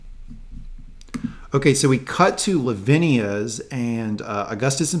Okay, so we cut to Lavinia's, and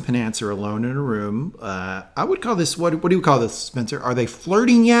Augustus and Penance are alone in a room. I would call this, what do you call this, Spencer? Are they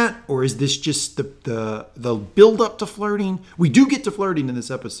flirting yet, or is this just the build up to flirting? We do get to flirting in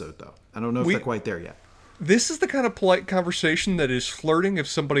this episode, though. I don't know if they're quite there yet. This is the kind of polite conversation that is flirting if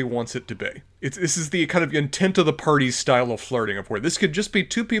somebody wants it to be. This is the kind of intent of the party style of flirting, of where this could just be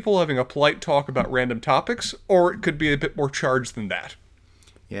two people having a polite talk about random topics, or it could be a bit more charged than that.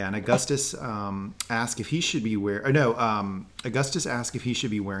 Yeah, and Augustus asked if he should be Augustus asked if he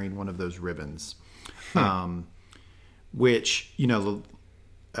should be wearing one of those ribbons, which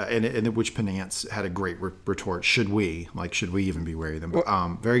and which Penance had a great retort. Should we even be wearing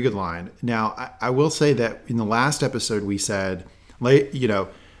them? Very good line. Now, I will say that in the last episode we said,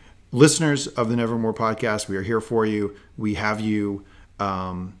 listeners of the Nevermore podcast, we are here for you. We have you.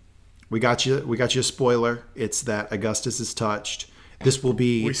 We got you a spoiler. It's that Augustus is touched.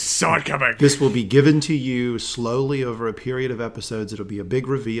 We saw it coming. This will be given to you slowly over a period of episodes. It'll be a big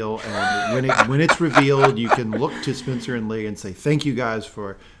reveal, and when it's revealed, you can look to Spencer and Lee and say, "Thank you guys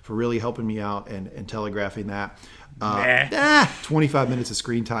for really helping me out and telegraphing that." 25 minutes of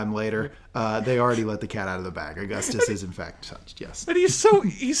screen time later, they already let the cat out of the bag. Augustus is in fact touched. Yes, and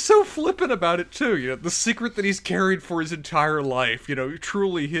he's so flippant about it too. The secret that he's carried for his entire life.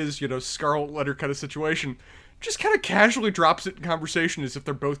 Truly his Scarlet Letter kind of situation. Just kind of casually drops it in conversation as if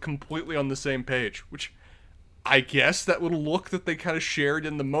they're both completely on the same page, which I guess that little look that they kind of shared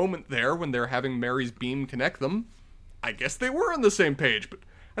in the moment there when they're having Mary's beam connect them, I guess they were on the same page, but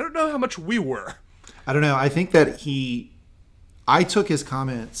I don't know how much we were. I don't know. I think that I took his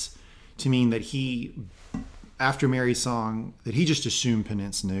comments to mean that after Mary's song, that he just assumed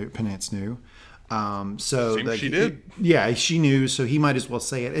Penance knew. So she did. Yeah, she knew, so he might as well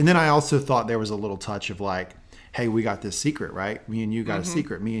say it. And then I also thought there was a little touch of like, hey, we got this secret, right? Me and you got a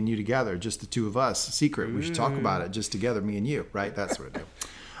secret. Me and you together, just the two of us. A secret. We should talk about it just together, me and you, right? That sort of deal.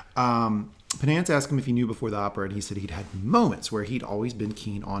 Penance asked him if he knew before the opera, and he said he'd had moments where he'd always been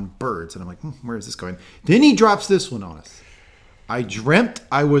keen on birds. And I'm like, where is this going? Then he drops this one on us. I dreamt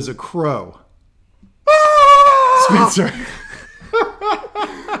I was a crow. Spencer.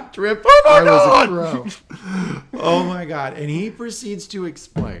 Dreamt I was a crow. Oh my God. And he proceeds to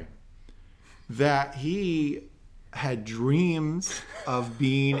explain that he had dreams of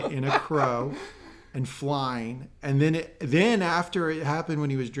being in a crow and flying, and then after it happened when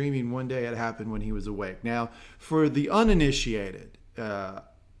he was dreaming, one day it happened when he was awake. Now, for the uninitiated,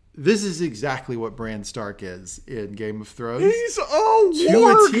 this is exactly what Bran Stark is in Game of Thrones. He's a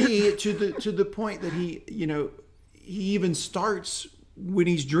warg! to the point that he even starts when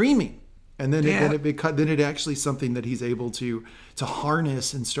he's dreaming. And then it actually something that he's able to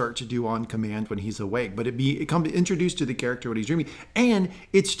harness and start to do on command when he's awake. But it comes introduced to the character when he's dreaming, and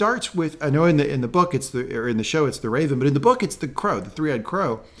it starts with, I know in the book in the show it's the Raven, but in the book it's the crow, the three-eyed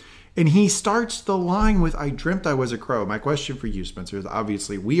crow, and he starts the line with "I dreamt I was a crow." My question for you, Spencer, is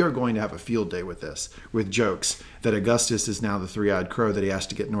obviously we are going to have a field day with this, with jokes that Augustus is now the three-eyed crow that he has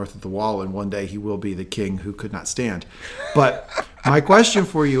to get north of the wall, and one day he will be the king who could not stand. But my question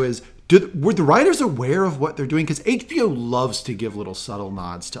for you is, were the writers aware of what they're doing? Because HBO loves to give little subtle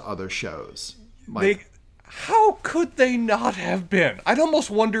nods to other shows. How could they not have been? I'd almost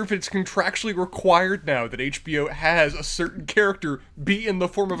wonder if it's contractually required now that HBO has a certain character be in the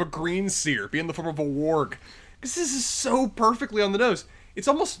form of a green seer, be in the form of a warg. Because this is so perfectly on the nose. It's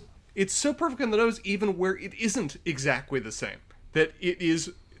so perfectly on the nose even where it isn't exactly the same. That it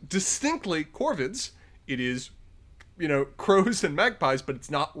is distinctly corvids. It is crows and magpies, but it's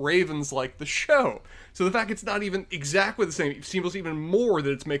not ravens like the show. So the fact it's not even exactly the same, it seems even more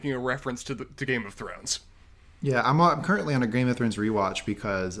that it's making a reference to Game of Thrones. Yeah, I'm currently on a Game of Thrones rewatch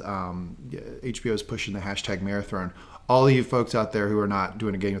because HBO is pushing the hashtag marathon. All of you folks out there who are not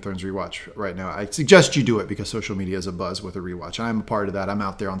doing a Game of Thrones rewatch right now, I suggest you do it because social media is a buzz with a rewatch. I'm a part of that. I'm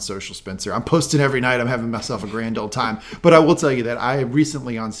out there on social, Spencer. I'm posting every night. I'm having myself a grand old time. But I will tell you that I am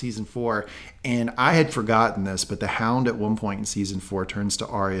recently on season 4, and I had forgotten this, but the Hound at one point in season 4 turns to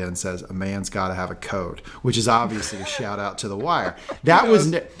Arya and says, "A man's got to have a code," which is obviously a shout out to The Wire. That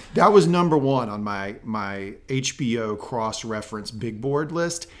was number 1 on my HBO cross-reference big board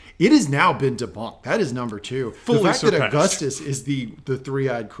list. It has now been debunked. That is number 2. Fully the fact surpassed. That Augustus is the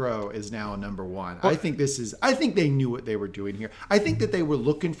three-eyed crow is now number 1. I think they knew what they were doing here. I think that they were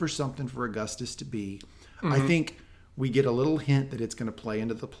looking for something for Augustus to be. Mm-hmm. I think we get a little hint that it's going to play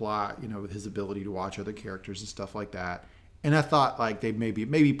into the plot, with his ability to watch other characters and stuff like that. And I thought like they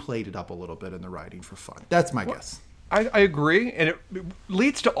maybe played it up a little bit in the writing for fun. That's my guess. I agree, and it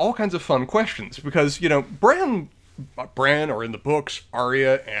leads to all kinds of fun questions because, Bran Bran, or in the books,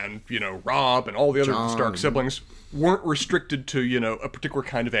 Arya and, Robb and all the other Stark siblings weren't restricted to, a particular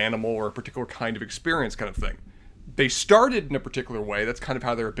kind of animal or a particular kind of experience kind of thing. They started in a particular way. That's kind of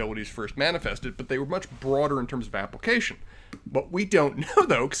how their abilities first manifested, but they were much broader in terms of application. What we don't know,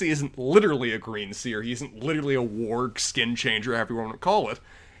 though, because he isn't literally a green seer, he isn't literally a warg, skin changer, however you want to call it,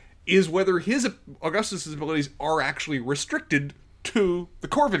 is whether Augustus's abilities are actually restricted to the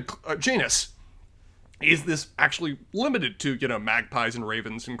Corvid genus. Is this actually limited to, magpies and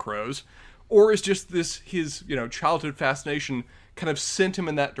ravens and crows? Or is just his childhood fascination kind of sent him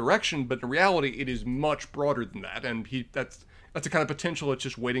in that direction, but in reality it is much broader than that, and that's a kind of potential that's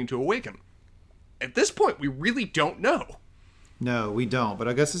just waiting to awaken. At this point, we really don't know. No, we don't. But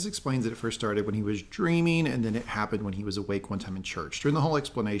Augustus explains that it first started when he was dreaming, and then it happened when he was awake one time in church. During the whole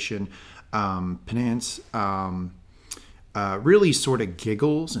explanation, Penance really sort of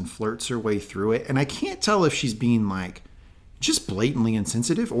giggles and flirts her way through it. And I can't tell if she's being like just blatantly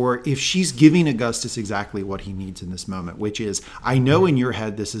insensitive or if she's giving Augustus exactly what he needs in this moment, which is, I know in your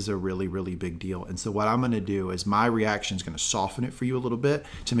head this is a really, really big deal. And so what I'm going to do is my reaction is going to soften it for you a little bit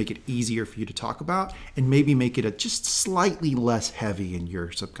to make it easier for you to talk about and maybe make it just slightly less heavy in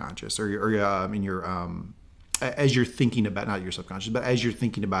your subconscious or in your as you're thinking about, not your subconscious, but as you're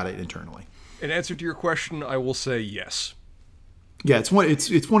thinking about it internally. In answer to your question, I will say yes. Yeah, it's one of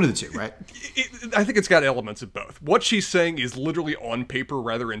the two, right? I think it's got elements of both. What she's saying is literally on paper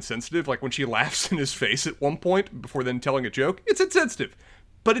rather insensitive. Like when she laughs in his face at one point before then telling a joke, it's insensitive.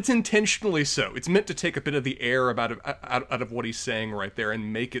 But it's intentionally so. It's meant to take a bit of the air out of what he's saying right there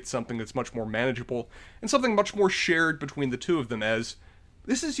and make it something that's much more manageable and something much more shared between the two of them as,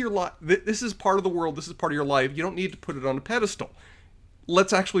 this is your life. This is part of the world. This is part of your life. You don't need to put it on a pedestal.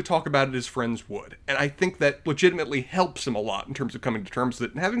 Let's actually talk about it as friends would. And I think that legitimately helps him a lot in terms of coming to terms with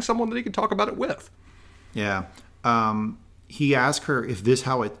it and having someone that he can talk about it with. Yeah. He asked her if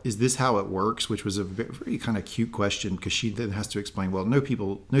is this how it works, which was a very kind of cute question because she then has to explain, well, no two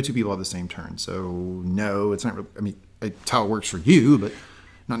people have the same turn. So no, it's not really, I mean, it's how it works for you, but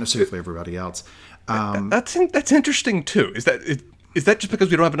not necessarily for everybody else. That's interesting too. Is that just because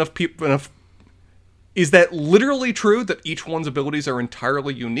we don't have enough is that literally true that each one's abilities are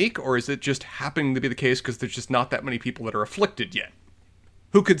entirely unique, or is it just happening to be the case because there's just not that many people that are afflicted yet?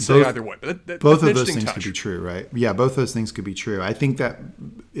 Who could say either way? But both of those things could be true, right? Yeah, both those things could be true. I think that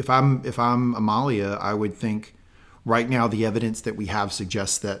if I'm Amalia, I would think right now the evidence that we have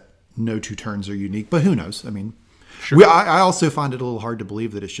suggests that no two turns are unique, but who knows? I mean, sure. I also find it a little hard to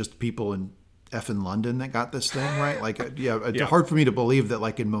believe that it's just people in effing London that got this thing, right? Like, it's hard for me to believe that,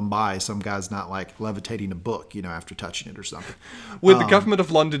 like, in Mumbai, some guy's not, like, levitating a book, after touching it or something. Would the government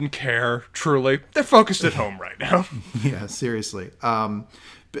of London care, truly? They're focused at home right now. Yeah, seriously. But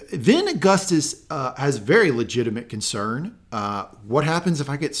then Augustus has very legitimate concern. What happens if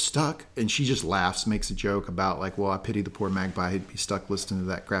I get stuck? And she just laughs, makes a joke about, like, well, I pity the poor magpie who'd be stuck listening to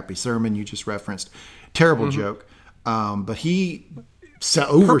that crappy sermon you just referenced. Terrible joke. But he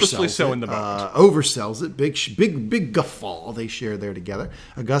oversells it. Big guffaw they share there together.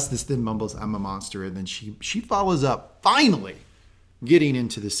 Augustus then mumbles, "I'm a monster," and then she follows up, finally getting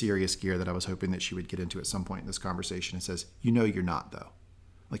into the serious gear that I was hoping that she would get into at some point in this conversation, and says, "You're not, though.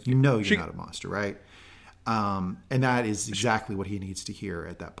 Like, you're not a monster, right?" And that is exactly what he needs to hear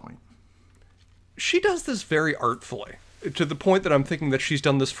at that point. She does this very artfully, to the point that I'm thinking that she's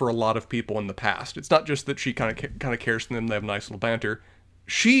done this for a lot of people in the past. It's not just that she kind of cares for them, they have nice little banter.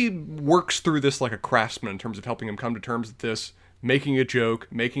 She works through this like a craftsman in terms of helping him come to terms with this, making a joke,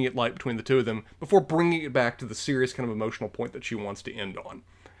 making it light between the two of them, before bringing it back to the serious kind of emotional point that she wants to end on.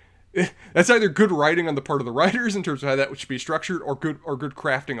 That's either good writing on the part of the writers in terms of how that should be structured, or good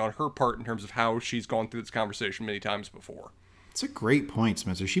crafting on her part in terms of how she's gone through this conversation many times before. It's a great point,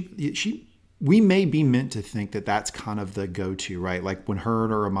 Spencer. We may be meant to think that that's kind of the go-to, right? Like when her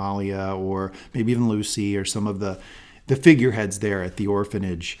or Amalia or maybe even Lucy or some of the figureheads there at the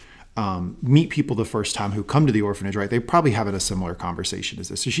orphanage meet people the first time who come to the orphanage, right? They're probably having a similar conversation as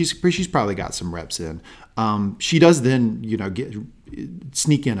this. So she's probably got some reps in. She does then,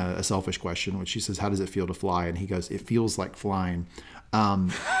 sneak in a selfish question, which she says, "How does it feel to fly?" And he goes, "It feels like flying."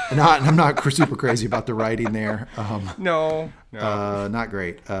 And I'm not super crazy about the writing there. No. Not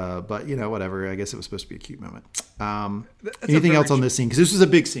great. But whatever. I guess it was supposed to be a cute moment. Anything else on this scene? Because this is a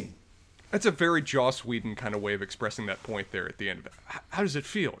big scene. That's a very Joss Whedon kind of way of expressing that point there at the end of it. How does it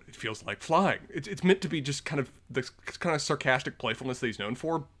feel? It feels like flying. It's meant to be just kind of the kind of sarcastic playfulness that he's known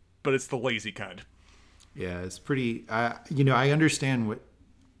for, but it's the lazy kind. Yeah, it's pretty. I understand what.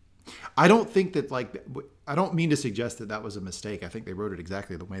 I don't think that I don't mean to suggest that was a mistake. I think they wrote it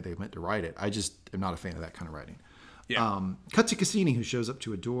exactly the way they meant to write it. I just am not a fan of that kind of writing. Yeah. Cut to Cassini, who shows up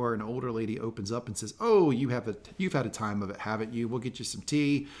to a door. An older lady opens up and says, "Oh, you've had a time of it, haven't you? We'll get you some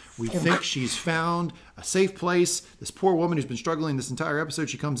tea. We think she's found a safe place. This poor woman who's been struggling this entire episode.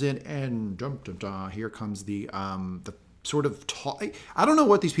 She comes in, and here comes the sort of tall. I don't know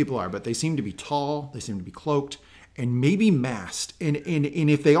what these people are, but they seem to be tall. They seem to be cloaked." And maybe masked, and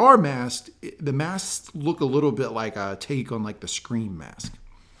if they are masked, the masks look a little bit like a take on like the Scream mask.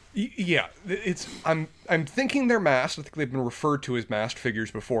 Yeah, I'm thinking they're masked. I think they've been referred to as masked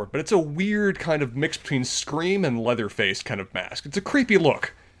figures before, but it's a weird kind of mix between Scream and Leatherface kind of mask. It's a creepy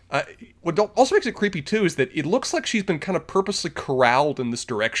look. What also makes it creepy too is that it looks like she's been kind of purposely corralled in this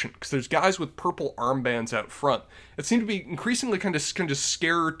direction, because there's guys with purple armbands out front that seem to be increasingly kind of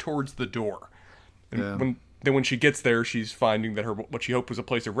scare her towards the door. And when she gets there, she's finding that what she hoped was a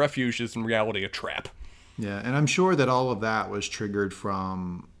place of refuge is in reality a trap. Yeah, and I'm sure that all of that was triggered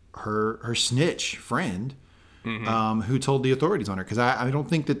from her snitch friend, who told the authorities on her. Because I don't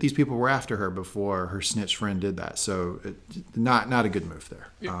think that these people were after her before her snitch friend did that. So not a good move there.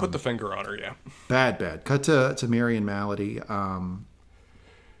 Yeah, put the finger on her, yeah. Bad. Cut to Mary and Malady.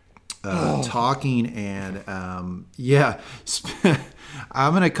 Talking and I'm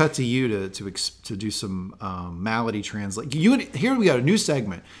gonna cut to you to do some Malady translate. Here we got a new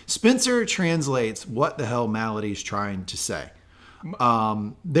segment. Spencer translates what the hell Malady's trying to say.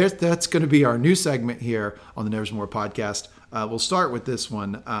 That's going to be our new segment here on the Never's More podcast. We'll start with this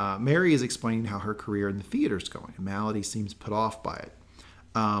one. Mary is explaining how her career in the theater is going, and Malady seems put off by it.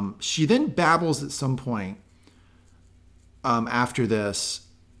 She then babbles at some point after this,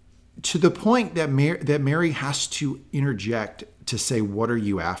 to the point that Mary has to interject to say, "What are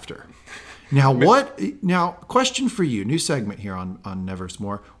you after?" Now, question for you, new segment here on Never's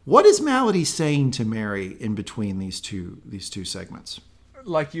More. What is Malady saying to Mary in between these two segments?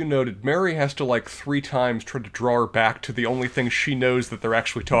 Like you noted, Mary has to 3 times try to draw her back to the only thing she knows that they're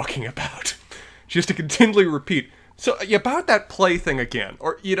actually talking about. She has to continually repeat. So, about that play thing again,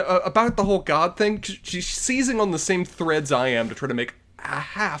 or about the whole God thing, she's seizing on the same threads I am to try to make a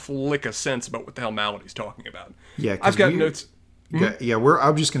half lick of sense about what the hell Malady's talking about. Yeah, I've got notes. Yeah.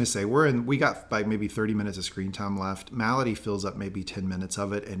 I'm just gonna say we got maybe 30 minutes of screen time left. Malady fills up maybe 10 minutes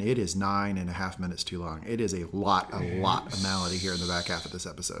of it, and it is 9.5 minutes too long. It is a lot of Malady here in the back half of this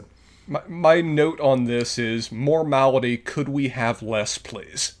episode. My note on this is more Malady. Could we have less,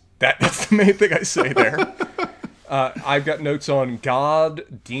 please? That's the main thing I say there. I've got notes on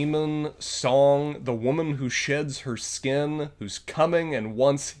God, demon, song, the woman who sheds her skin, who's coming and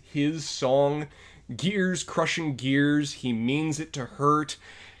wants his song, gears crushing gears, he means it to hurt.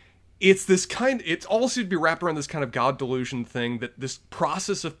 It's all seems to be wrapped around this kind of God delusion thing, that this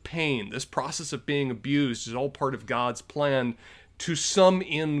process of pain, this process of being abused is all part of God's plan to some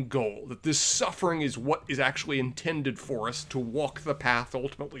end goal, that this suffering is what is actually intended for us to walk the path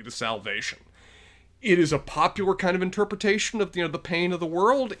ultimately to salvation. It is a popular kind of interpretation of the pain of the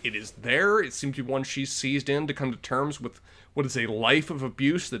world. It is there. It seems to be one she's seized in to come to terms with what is a life of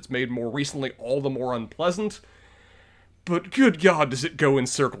abuse that's made more recently all the more unpleasant. But good God, does it go in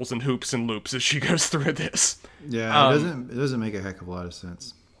circles and hoops and loops as she goes through this? Yeah, it doesn't make a heck of a lot of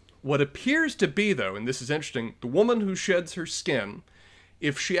sense. What appears to be, though, and this is interesting, the woman who sheds her skin,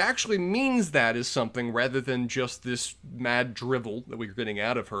 if she actually means that as something rather than just this mad drivel that we're getting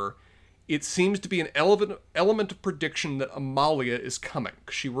out of her, it seems to be an element of prediction that Amalia is coming.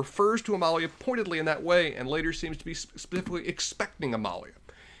 She refers to Amalia pointedly in that way, and later seems to be specifically expecting Amalia.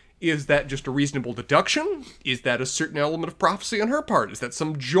 Is that just a reasonable deduction? Is that a certain element of prophecy on her part? Is that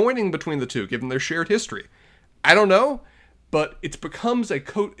some joining between the two, given their shared history? I don't know, but it becomes a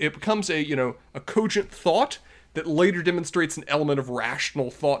cogent thought that later demonstrates an element of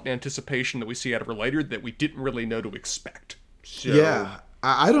rational thought and anticipation that we see out of her later that we didn't really know to expect. So, yeah.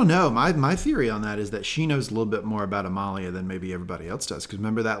 I don't know. My theory on that is that she knows a little bit more about Amalia than maybe everybody else does. Because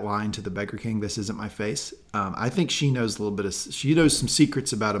remember that line to the Beggar King, "This isn't my face"? I think she knows a little bit she knows some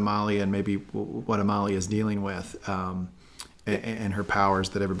secrets about Amalia and maybe what Amalia is dealing with, and her powers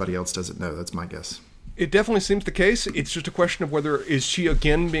that everybody else doesn't know. That's my guess. It definitely seems the case. It's just a question of whether is she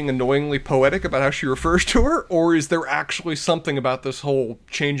again being annoyingly poetic about how she refers to her, or is there actually something about this whole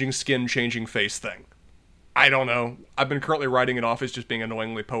changing skin, changing face thing? I don't know. I've been currently writing it off as just being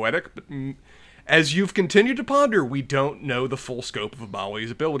annoyingly poetic, but as you've continued to ponder, we don't know the full scope of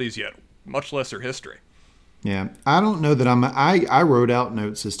Amalia's abilities yet, much less her history. Yeah, I don't know that I wrote out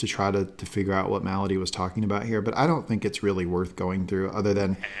notes as to try to figure out what Malady was talking about here, but I don't think it's really worth going through other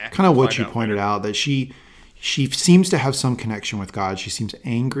than kind of what you pointed out, that she she seems to have some connection with God. She seems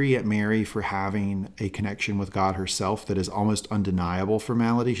angry at Mary for having a connection with God herself that is almost undeniable for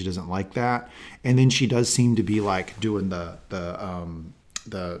Malady. She doesn't like that. And then she does seem to be like doing the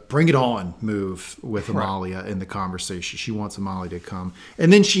bring it on move with Amalia in the conversation. She wants Amalia to come.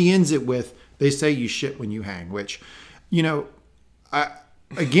 And then she ends it with, they say you shit when you hang, which, I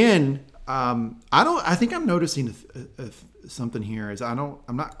think I'm noticing something here is I'm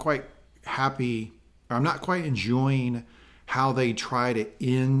not quite happy, or I'm not quite enjoying how they try to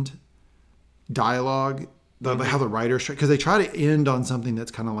end dialogue, how the writers try, because they try to end on something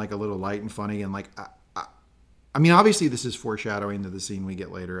that's kind of like a little light and funny, and like I mean, obviously this is foreshadowing to the scene we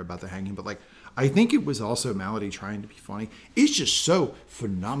get later about the hanging, but like I think it was also Malady trying to be funny. It's just so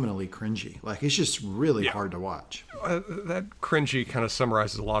phenomenally cringy. Like it's just really hard to watch. That cringy kind of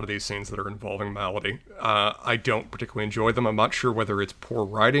summarizes a lot of these scenes that are involving Malady. I don't particularly enjoy them. I'm not sure whether it's poor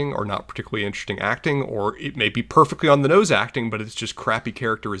writing or not particularly interesting acting, or it may be perfectly on the nose acting, but it's just crappy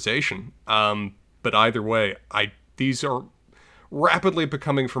characterization. But either way, these are rapidly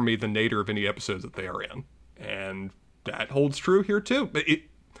becoming for me the nadir of any episodes that they are in. And that holds true here too. But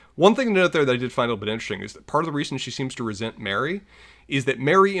one thing to note there that I did find a little bit interesting is that part of the reason she seems to resent Mary is that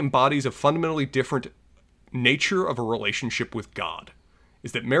Mary embodies a fundamentally different nature of a relationship with God.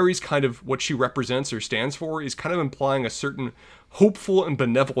 Is that Mary's kind of what she represents or stands for is kind of implying a certain hopeful and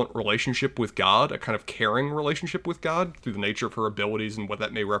benevolent relationship with God, a kind of caring relationship with God through the nature of her abilities and what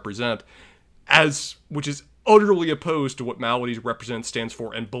that may represent, which is utterly opposed to what Malady stands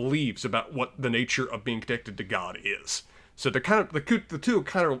for and believes about what the nature of being connected to God is. So they're kind of the two are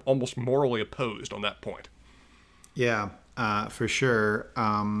kind of almost morally opposed on that point. Yeah, for sure.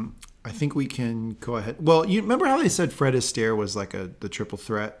 I think we can go ahead. Well, you remember how they said Fred Astaire was like the triple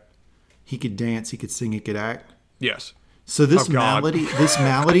threat? He could dance, he could sing, he could act. Yes. So this Malady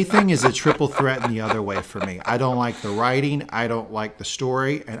thing is a triple threat in the other way for me. I don't like the writing, I don't like the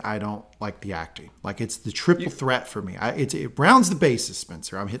story, and I don't like the acting. Like it's the triple threat for me. It rounds the bases,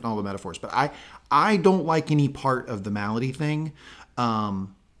 Spencer. I'm hitting all the metaphors, but I don't like any part of the Malady thing. And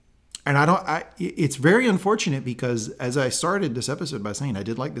it's very unfortunate because as I started this episode by saying I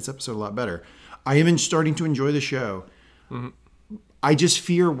did like this episode a lot better. I am starting to enjoy the show. Mm-hmm. I just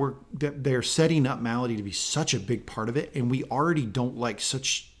fear that they're setting up Malady to be such a big part of it, and we already don't like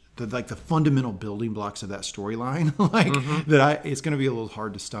the fundamental building blocks of that storyline. It's going to be a little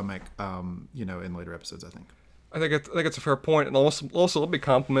hard to stomach, in later episodes. I think it's a fair point, and also let me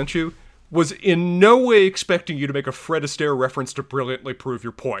compliment you. Was in no way expecting you to make a Fred Astaire reference to brilliantly prove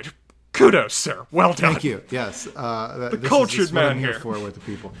your point. Kudos, sir. Well done. Thank you. Yes. The cultured man here. For with the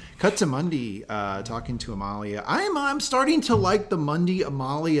people. Cut to Mundy talking to Amalia. I'm starting to like the Mundy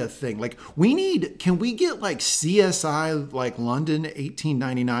Amalia thing. Like can we get like CSI like London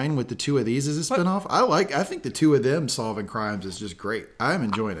 1899 with the two of these as a spinoff? I think the two of them solving crimes is just great. I'm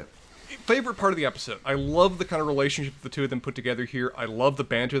enjoying it. Favorite part of the episode. I love the kind of relationship the two of them put together here. I love the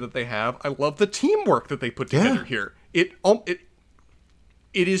banter that they have. I love the teamwork that they put together here.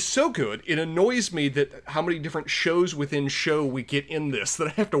 It is so good. It annoys me that how many different shows within show we get in this that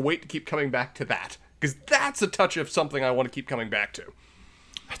I have to wait to keep coming back to that, because that's a touch of something I want to keep coming back to.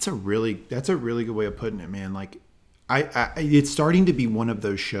 That's a really good way of putting it, man. Like it's starting to be one of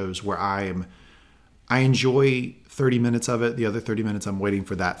those shows where I enjoy 30 minutes of it. The other 30 minutes, I'm waiting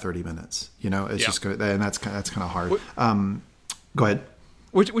for that 30 minutes. It's just good, and that's kind of hard. Go ahead.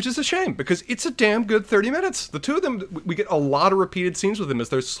 Which is a shame, because it's a damn good 30 minutes. The two of them, we get a lot of repeated scenes with them as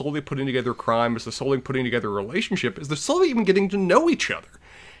they're slowly putting together crime, as they're slowly putting together a relationship, as they're slowly even getting to know each other.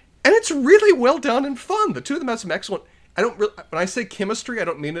 And it's really well done and fun. The two of them have some excellent... when I say chemistry, I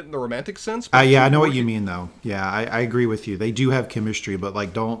don't mean it in the romantic sense. I know what you mean, though. Yeah, I agree with you. They do have chemistry, but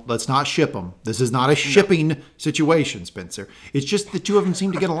let's not ship them. This is not a shipping situation, Spencer. It's just the two of them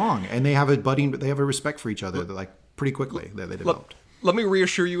seem to get along, and they have a respect for each other pretty quickly that they developed. Let me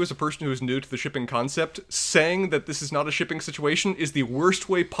reassure you, as a person who is new to the shipping concept, saying that this is not a shipping situation is the worst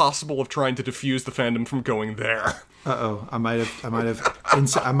way possible of trying to diffuse the fandom from going there. Uh-oh, I might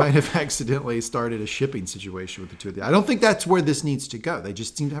have accidentally started a shipping situation with the two of them. I don't think that's where this needs to go. They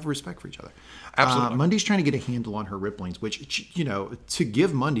just seem to have respect for each other. Absolutely. Mundy's trying to get a handle on her ripplings, which, to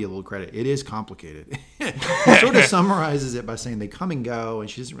give Mundy a little credit, it is complicated. He sort of summarizes it by saying they come and go, and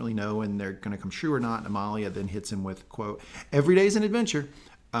she doesn't really know when they're going to come true or not. And Amalia then hits him with, quote, "Every day's an adventure."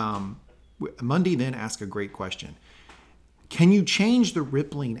 Mundy then asks a great question. Can you change the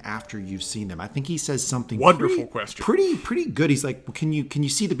rippling after you've seen them? I think he says something wonderful question. Pretty good. He's like, well, can you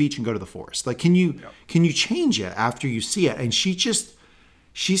see the beach and go to the forest? Like, can you change it after you see it? And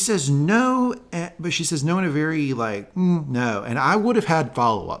She says no, but she says no in a very like no, and I would have had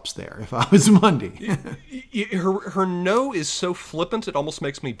follow-ups there if I was Mundy. Her no is so flippant it almost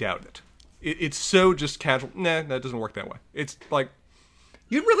makes me doubt it. It's so just casual. Nah, that doesn't work that way. It's like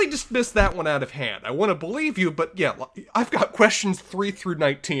you really dismissed that one out of hand. I want to believe you, but yeah, I've got questions 3 through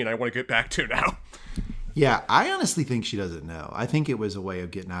 19 I want to get back to now. Yeah, I honestly think she doesn't know. I think it was a way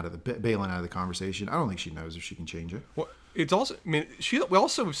of getting bailing out of the conversation. I don't think she knows if she can change it. Well, it's also, I mean, we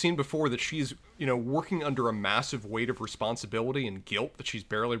also have seen before that she's, working under a massive weight of responsibility and guilt that she's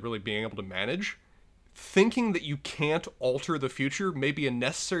barely really being able to manage. Thinking that you can't alter the future may be a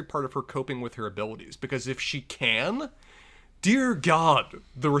necessary part of her coping with her abilities, because if she can, dear God,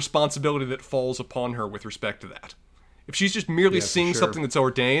 the responsibility that falls upon her with respect to that. If she's just merely seeing something that's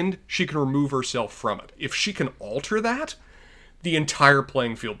ordained, she can remove herself from it. If she can alter that, the entire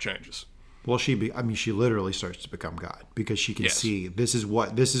playing field changes. Well, she literally starts to become God because she can see this is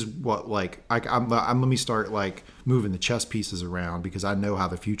what like I'm let me start like moving the chess pieces around because I know how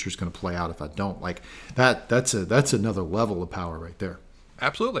the future is going to play out if I don't. Like that's another level of power right there.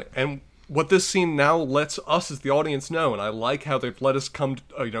 Absolutely. And what this scene now lets us as the audience know, and I like how they've let us come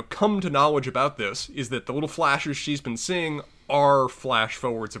to knowledge about this, is that the little flashes she's been seeing are flash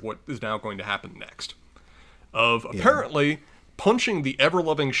forwards of what is now going to happen next. Apparently punching the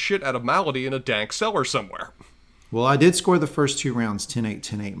ever-loving shit out of Malady in a dank cellar somewhere. Well, I did score the first 2 rounds 10-8,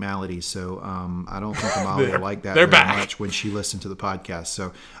 10-8 Malady, so I don't think Amalia liked that very much when she listened to the podcast.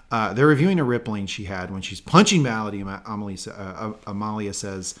 So they're reviewing a rippling she had when she's punching Malady. Amalia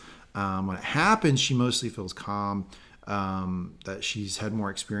says when it happens, she mostly feels calm, that she's had more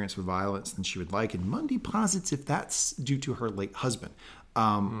experience with violence than she would like, and Mundy posits if that's due to her late husband.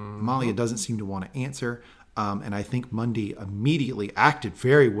 Amalia doesn't seem to want to answer. And I think Mundy immediately acted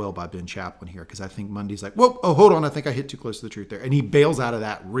very well by Ben Chaplin here because I think Mundy's like, whoa, oh, hold on, I think I hit too close to the truth there. And he bails out of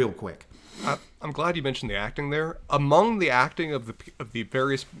that real quick. I'm glad you mentioned the acting there. Among the acting of the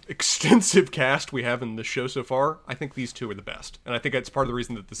various extensive cast we have in the show so far, I think these two are the best. And I think that's part of the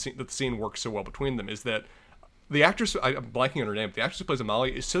reason that the scene works so well between them is that the actress, I'm blanking on her name, but the actress who plays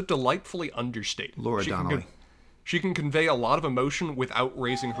Amalia is so delightfully understated. Laura Donnelly. She can convey a lot of emotion without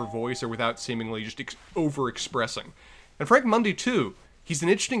raising her voice or without seemingly just over-expressing. And Frank Mundy, too, he's an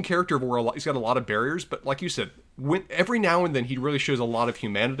interesting character where he's got a lot of barriers, but like you said, every now and then he really shows a lot of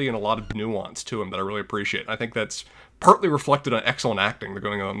humanity and a lot of nuance to him that I really appreciate. I think that's partly reflected on excellent acting that's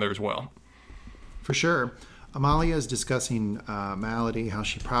going on there as well. For sure. Amalia is discussing Malady, how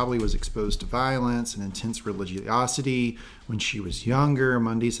she probably was exposed to violence and intense religiosity when she was younger.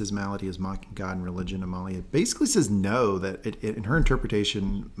 Mundy says Malady is mocking God and religion. Amalia basically says no, that in her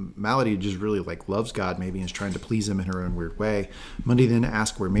interpretation, Malady just really like loves God maybe and is trying to please him in her own weird way. Mundy then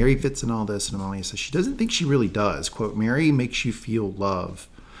asks where Mary fits in all this, and Amalia says she doesn't think she really does. Quote, Mary makes you feel love,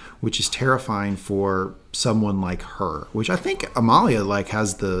 which is terrifying for someone like her, which I think Amalia like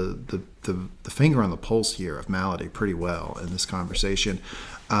has the finger on the pulse here of Malady pretty well in this conversation.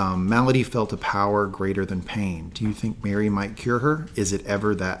 Malady felt a power greater than pain. Do you think Mary might cure her? Is it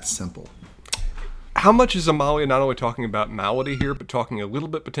ever that simple? How much is Amalia not only talking about Malady here, but talking a little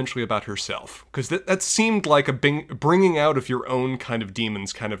bit potentially about herself? Because that seemed like a bringing out of your own kind of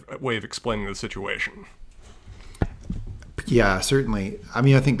demons kind of way of explaining the situation. Yeah, certainly. I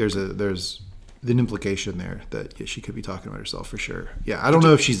mean, I think there's an implication there that she could be talking about herself for sure. Yeah, I don't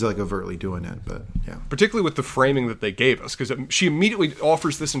know if she's like overtly doing it, but yeah. Particularly with the framing that they gave us, because she immediately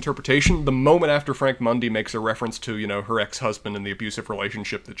offers this interpretation the moment after Frank Mundy makes a reference to, her ex-husband and the abusive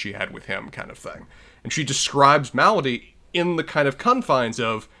relationship that she had with him kind of thing. And she describes Malady in the kind of confines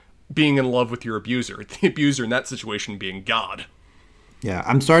of being in love with your abuser, the abuser in that situation being God. Yeah,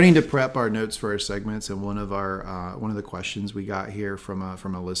 I'm starting to prep our notes for our segments, and one of the questions we got here from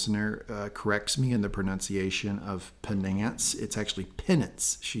a listener corrects me in the pronunciation of penance. It's actually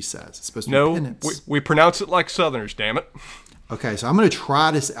penance, she says. It's supposed to be penance. No, we pronounce it like Southerners, damn it. Okay, so I'm going to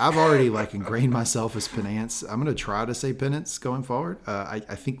try to. I've already like ingrained myself as penance. I'm going to try to say penance going forward. I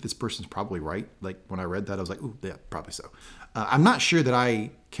think this person's probably right. Like when I read that, I was like, ooh, yeah, probably so. I'm not sure that I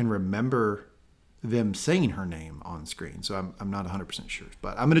can remember them saying her name on screen, so I'm not 100% sure,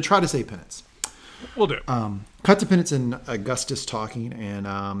 but I'm going to try to say penance. We'll do. Cut to Penance and Augustus talking,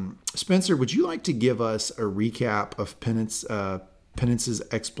 and Spencer, would you like to give us a recap of Penance's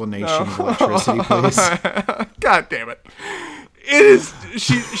explanation of electricity, please? God damn it! It is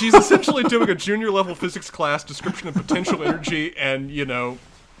she's essentially doing a junior level physics class description of potential energy and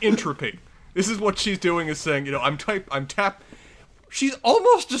entropy. This is what she's doing, is saying I'm tap. She's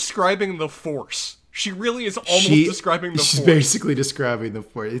almost describing the Force. She really is almost describing the Force. She's basically describing the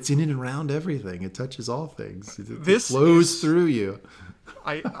Force. It's in and around everything. It touches all things. It flows through you.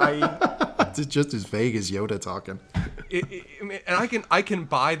 It's just as vague as Yoda talking. And I can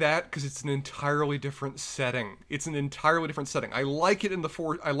buy that because it's an entirely different setting. It's an entirely different setting. I like it in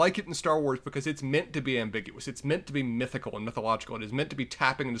I like it in Star Wars because it's meant to be ambiguous. It's meant to be mythical and mythological. It is meant to be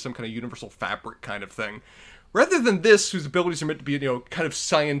tapping into some kind of universal fabric kind of thing. Rather than this, whose abilities are meant to be, kind of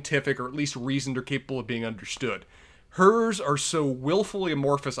scientific or at least reasoned or capable of being understood. Hers are so willfully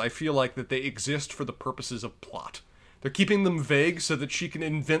amorphous, I feel like, that they exist for the purposes of plot. They're keeping them vague so that she can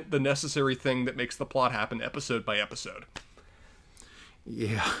invent the necessary thing that makes the plot happen episode by episode.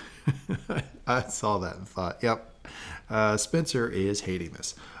 Yeah, I saw that and thought, yep, Spencer is hating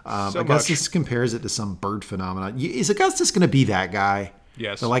this. Augustus compares it to some bird phenomenon. Is Augustus going to be that guy?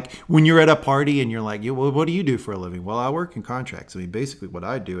 Yes. So like when you're at a party and you're like, well, what do you do for a living? Well, I work in contracts. I mean, basically what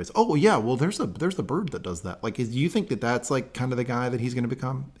I do is, oh yeah, well, there's a bird that does that. Like, do you think that that's like kind of the guy that he's going to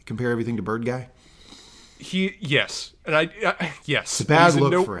become? Compare everything to Bird Guy? Yes. And yes. It's a bad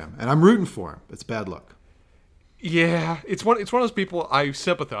look for him. And I'm rooting for him. It's bad luck. Yeah. It's one of those people I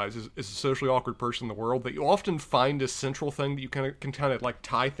sympathize as a socially awkward person in the world that you often find a central thing that you can kind of like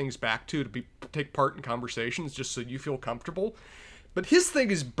tie things back to take part in conversations just so you feel comfortable. But his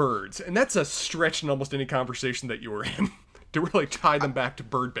thing is birds, and that's a stretch in almost any conversation that you were in to really tie them back to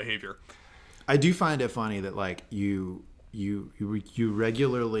bird behavior. I do find it funny that like you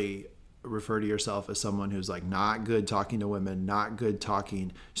regularly refer to yourself as someone who's like not good talking to women, not good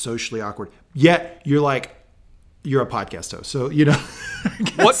talking, socially awkward. Yet you're a podcast host, so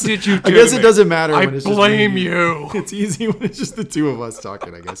what did you do? I guess it doesn't matter. I blame you. It's easy when it's just the two of us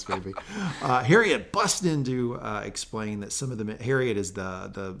talking. I guess maybe. Harriet busts in to explain that some of the Harriet is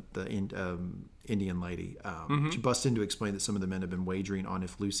the Indian lady. She busts in to explain that some of the men have been wagering on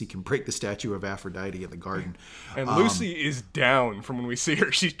if Lucy can break the statue of Aphrodite in the garden. And Lucy is down from when we see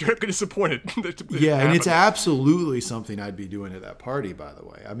her. She's disappointed. Yeah, and it's absolutely something I'd be doing at that party. By the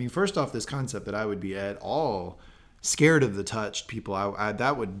way, I mean, first off, this concept that I would be at all scared of the touched people, I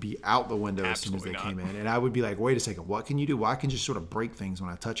that would be out the window as soon as they came in. And I would be like, wait a second, what can you do? Well, I can just sort of break things when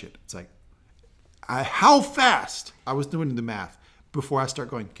I touch it. It's like, how fast? I was doing the math before I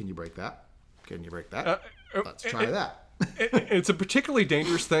start going, can you break that? Can you break that? Let's try that. It's a particularly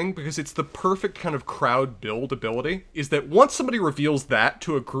dangerous thing because it's the perfect kind of crowd build ability, is that once somebody reveals that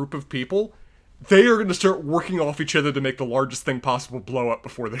to a group of people, they are going to start working off each other to make the largest thing possible blow up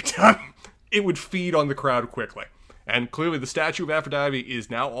before they're done. It would feed on the crowd quickly. And clearly the statue of Aphrodite is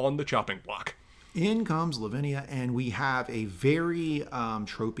now on the chopping block. In comes Lavinia, and we have a very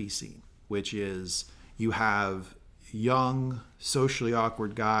tropey scene, which is you have young, socially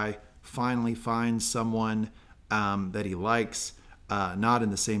awkward guy finally finds someone that he likes, not in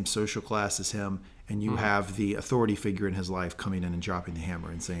the same social class as him, and you have the authority figure in his life coming in and dropping the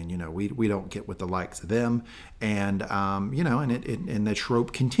hammer and saying, we don't get with the likes of them. And, and the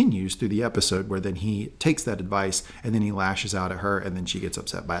trope continues through the episode where then he takes that advice and then he lashes out at her and then she gets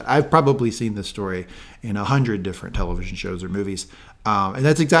upset by it. I've probably seen this story in 100 different television shows or movies. And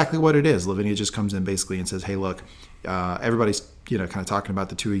that's exactly what it is. Lavinia just comes in basically and says, hey, look, everybody's, kind of talking about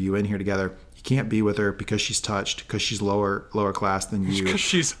the two of you in here together. You can't be with her because she's touched, because she's lower class than you. Because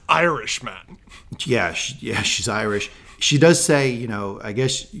she's Irish, man. Yeah, she's Irish. She does say, I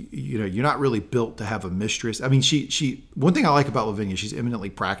guess, you're not really built to have a mistress. I mean, she one thing I like about Lavinia, she's eminently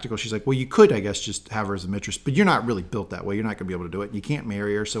practical. She's like, well, you could, I guess, just have her as a mistress, but you're not really built that way. You're not going to be able to do it. You can't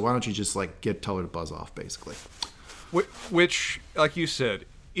marry her, so why don't you just tell her to buzz off, basically. Which, like you said,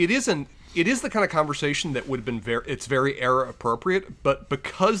 it is the kind of conversation that would have been it's very era appropriate, but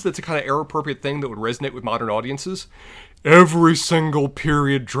because that's a kind of era appropriate thing that would resonate with modern audiences, every single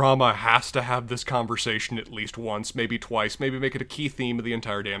period drama has to have this conversation at least once, maybe twice, maybe make it a key theme of the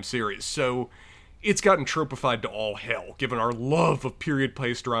entire damn series. So it's gotten tropified to all hell, given our love of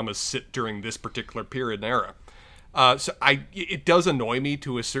period-place dramas sit during this particular period and era. It does annoy me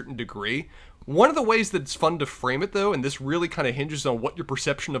to a certain degree. One of the ways that it's fun to frame it, though, and this really kind of hinges on what your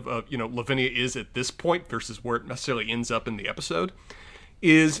perception of Lavinia is at this point versus where it necessarily ends up in the episode,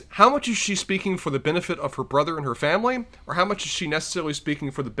 is how much is she speaking for the benefit of her brother and her family, or how much is she necessarily speaking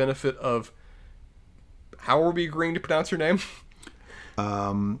for the benefit of, how are we agreeing to pronounce her name?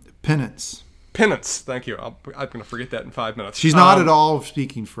 Penance. Penance, thank you. I'm going to forget that in 5 minutes. She's not at all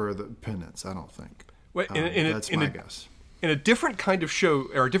speaking for the Penance, I don't think. That's my guess. In a different kind of show,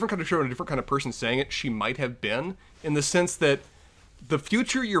 or a different kind of show and a different kind of person saying it, she might have been, in the sense that the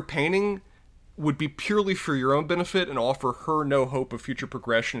future you're painting would be purely for your own benefit and offer her no hope of future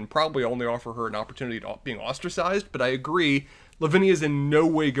progression and probably only offer her an opportunity to being ostracized. But I agree, Lavinia is in no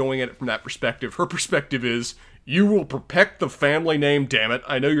way going at it from that perspective. Her perspective is, you will protect the family name, damn it.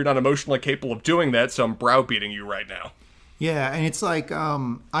 I know you're not emotionally capable of doing that, so I'm browbeating you right now. Yeah, and it's like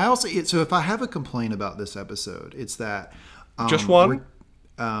I also so if I have a complaint about this episode, it's that Just one?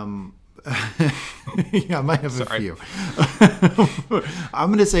 Yeah, I might have a few. I'm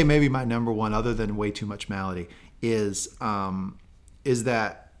going to say maybe my number one, other than way too much malady, is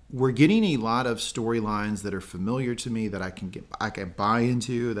that we're getting a lot of storylines that are familiar to me that I can buy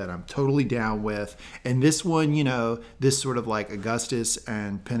into, that I'm totally down with. And this one, this sort of like Augustus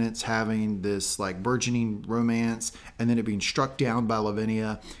and Penance having this like burgeoning romance, and then it being struck down by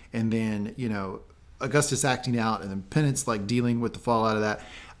Lavinia, and then Augustus acting out, and then Penance like dealing with the fallout of that.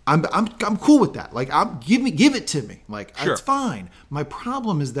 I'm cool with that. Like, give it to me. Like, sure. It's fine. My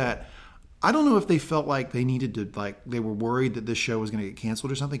problem is that I don't know if they felt like they needed to, like, they were worried that this show was going to get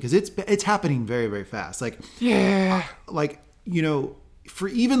canceled or something, because it's happening very, very fast. Like, yeah, for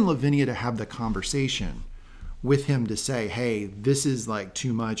even Lavinia to have the conversation with him to say, hey, this is like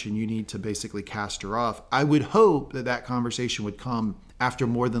too much and you need to basically cast her off. I would hope that conversation would come after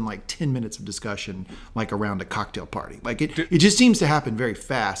more than like 10 minutes of discussion, like around a cocktail party. Like it just seems to happen very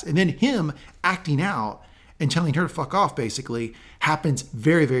fast. And then him acting out and telling her to fuck off basically happens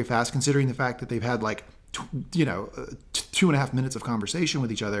very, very fast, considering the fact that they've had like, 2.5 minutes of conversation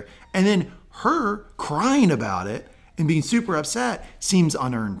with each other. And then her crying about it and being super upset seems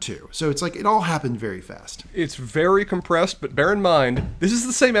unearned too. So it's like it all happened very fast. It's very compressed, but bear in mind, this is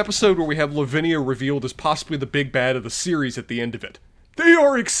the same episode where we have Lavinia revealed as possibly the big bad of the series at the end of it. They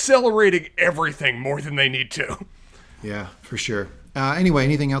are accelerating everything more than they need to. Yeah, for sure. Anyway,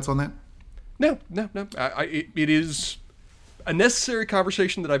 anything else on that? No. It is a necessary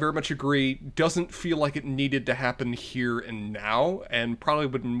conversation that I very much agree doesn't feel like it needed to happen here and now, and probably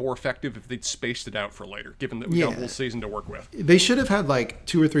would have been more effective if they'd spaced it out for later, given that we got a whole season to work with. They should have had like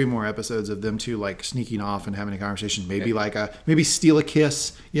 2 or 3 more episodes of them two like sneaking off and having a conversation, maybe maybe steal a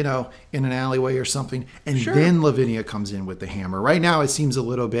kiss, in an alleyway or something, and then Lavinia comes in with the hammer. Right now it seems a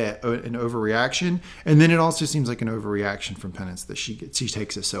little bit an overreaction, and then it also seems like an overreaction from Penance that she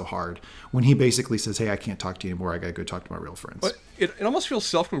takes it so hard when he basically says, hey, I can't talk to you anymore, I gotta go talk to my real friends. But it almost feels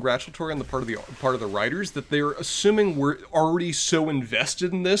self-congratulatory on the part of the writers that they're assuming we're already so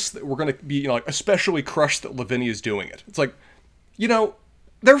invested in this that we're going to be especially crushed that Lavinia's doing it. It's like,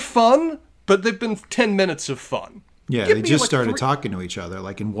 they're fun, but they've been 10 minutes of fun. Yeah, they just started talking to each other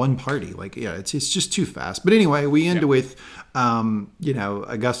like in one party. Like, yeah, it's just too fast. But anyway, we end with,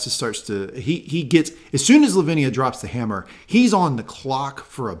 Augustus starts to, he gets, as soon as Lavinia drops the hammer, he's on the clock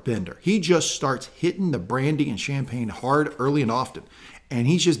for a bender. He just starts hitting the brandy and champagne hard, early and often. And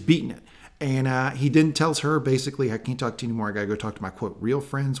he's just beating it. And he then tells her, basically, I can't talk to you anymore. I got to go talk to my, quote, real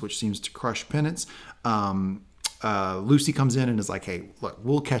friends, which seems to crush Penance. Lucy comes in and is like, hey, look,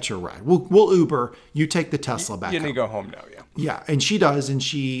 we'll catch a ride. We'll Uber. You take the Tesla back home. You need to go home now, yeah. Yeah, and she does, and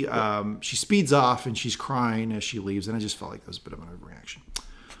she speeds off, and she's crying as she leaves, and I just felt like that was a bit of an overreaction.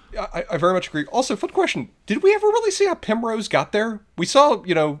 I very much agree. Also, fun question. Did we ever really see how Primrose got there? We saw,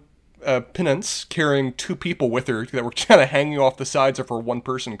 Penance carrying 2 people with her that were kind of hanging off the sides of her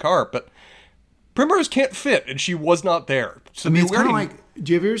one-person car, but Primrose can't fit, and she was not there. So I mean, it's kind of like,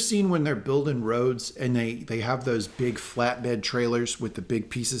 do you have ever seen when they're building roads and they have those big flatbed trailers with the big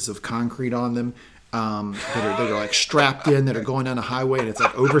pieces of concrete on them that are like strapped in, that are going down a highway, and it's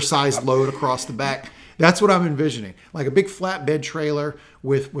like oversized load across the back? That's what I'm envisioning, like a big flatbed trailer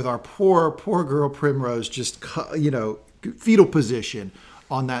with our poor girl Primrose just fetal position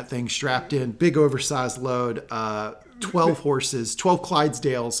on that thing, strapped in, big oversized load, 12 horses, 12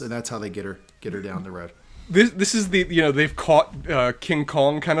 Clydesdales, and that's how they get her down the road. This is the, they've caught King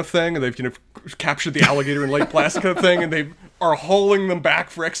Kong kind of thing, and they've, captured the alligator in Lake Placid kind of thing, and they are hauling them back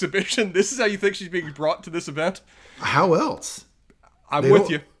for exhibition. This is how you think she's being brought to this event? How else? I'm with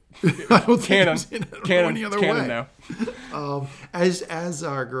you. I don't canon any other way now. As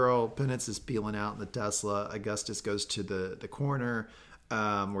our girl Penance is peeling out in the Tesla, Augustus goes to the corner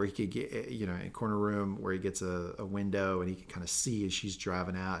where he could get, a corner room where he gets a window and he can kind of see as she's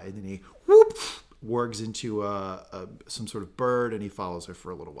driving out, and then he wargs into some sort of bird, and he follows her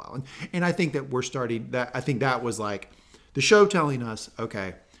for a little while. And I think that we're starting that. I think that was like the show telling us,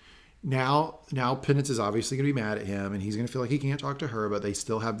 okay, now Penance is obviously going to be mad at him, and he's going to feel like he can't talk to her, but they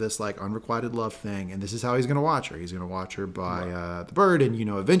still have this like unrequited love thing, and this is how he's going to watch her. He's going to watch her by the bird, and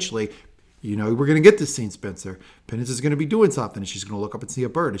eventually, we're going to get this scene, Spencer. Penance is going to be doing something, and she's going to look up and see a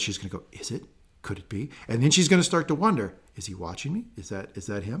bird, and she's going to go, is it? Could it be? And then she's going to start to wonder, is he watching me? Is that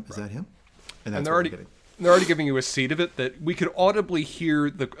him? Is that him? And that's what they're already giving you a seed of it that we could audibly hear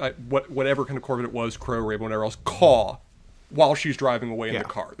the whatever kind of Corvette it was, Crow, Raven, whatever else, caw while she's driving away in the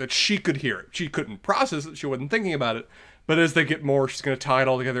car. That she could hear it. She couldn't process it. She wasn't thinking about it. But as they get more, she's going to tie it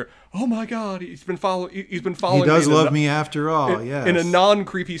all together. Oh my God, he's been following. He's been following. He does love me after all. Yes, in a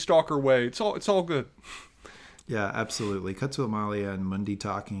non-creepy stalker way. It's all good. Yeah, absolutely. Cut to Amalia and Mundy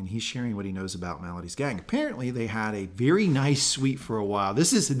talking. He's sharing what he knows about Melody's gang. Apparently, they had a very nice suite for a while.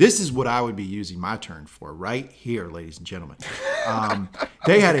 This is what I would be using my turn for right here, ladies and gentlemen.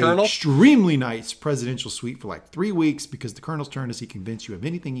 They had an extremely nice presidential suite for like 3 weeks because the Colonel's turn is he convince you of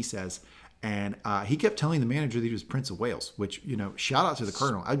anything he says. And he kept telling the manager that he was Prince of Wales, which, shout out to the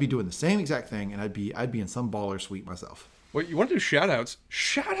Colonel. I'd be doing the same exact thing, and I'd be in some baller suite myself. Well, you want to do shout-outs?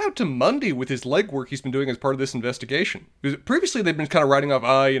 Shout out to Mundy with his legwork he's been doing as part of this investigation. Because previously they've been kind of writing off,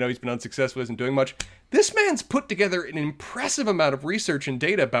 he's been unsuccessful, isn't doing much. This man's put together an impressive amount of research and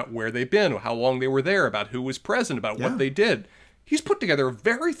data about where they've been, how long they were there, about who was present, about what they did. He's put together a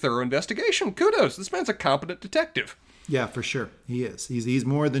very thorough investigation. Kudos. This man's a competent detective. Yeah, for sure. He is. He's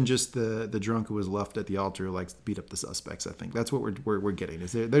more than just the drunk who was left at the altar who likes to beat up the suspects, I think. That's what we're getting.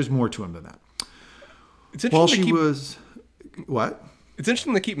 There's more to him than that. It's interesting What? It's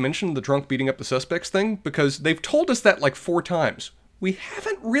interesting they keep mentioning the drunk beating up the suspects thing because they've told us that like 4 times. We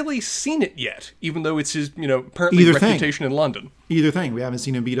haven't really seen it yet, even though it's his, apparently reputation in London. Either thing. We haven't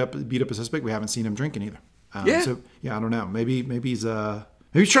seen him beat up a suspect. We haven't seen him drinking either. So I don't know. Maybe he's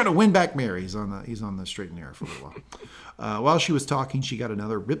trying to win back Mary. He's on the straight and narrow for a little while. While she was talking, she got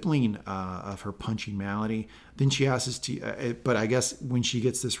another rippling of her punching malady. Then she asks but I guess when she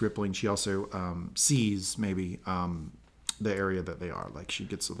gets this rippling, she also sees maybe the area that they are. Like she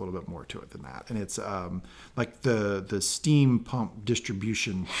gets a little bit more to it than that, and it's like the steam pump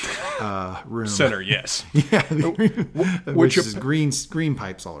distribution room center. Yes, yeah, which is green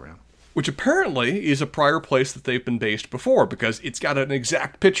pipes all around. Which apparently is a prior place that they've been based before because it's got an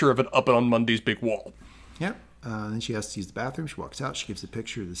exact picture of it up on Mundy's big wall. Yep. Then she has to use the bathroom. She walks out. She gives a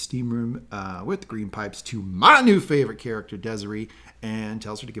picture of the steam room with the green pipes to my new favorite character, Desiree, and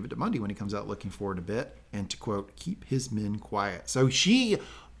tells her to give it to Mundy when he comes out looking for it a bit and to, quote, keep his men quiet. So she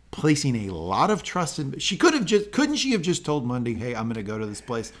placing a lot of trust in... Couldn't she have just told Mundy, hey, I'm going to go to this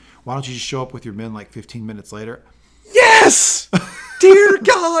place. Why don't you just show up with your men like 15 minutes later? Yes! Dear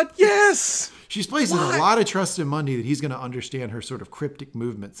God, yes! She's placing a lot of trust in Mundy that he's going to understand her sort of cryptic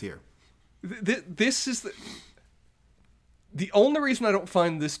movements here. This is the only reason I don't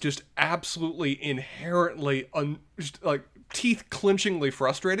find this just absolutely inherently teeth-clenchingly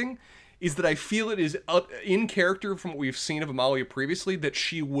frustrating is that I feel it is in character from what we've seen of Amalia previously that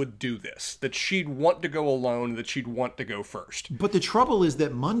she would do this, that she'd want to go alone, that she'd want to go first. But the trouble is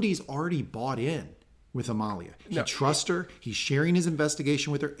that Mundy's already bought in with Amalia. He trusts her, he's sharing his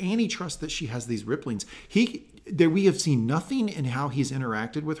investigation with her, and he trusts that she has these ripplings. We have seen nothing in how he's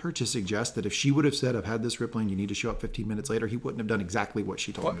interacted with her to suggest that if she would have said, I've had this rippling, you need to show up 15 minutes later, he wouldn't have done exactly what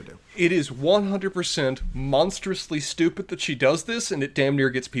she told him to do. It is 100% monstrously stupid that she does this, and it damn near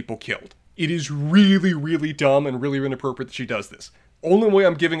gets people killed. It is really, really dumb and really inappropriate that she does this. Only way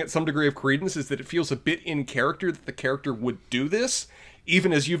I'm giving it some degree of credence is that it feels a bit in character that the character would do this.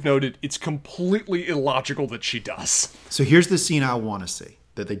 Even as you've noted, it's completely illogical that she does. So here's the scene I want to see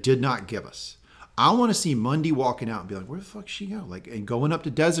that they did not give us. I want to see Mundy walking out and be like, where the fuck she go? And going up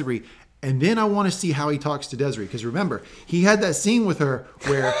to Desiree. And then I want to see how he talks to Desiree. Because remember, he had that scene with her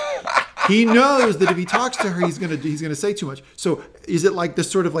where he knows that if he talks to her, he's gonna say too much. So is it like this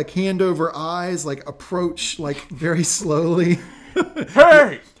sort of like hand over eyes, like approach like very slowly?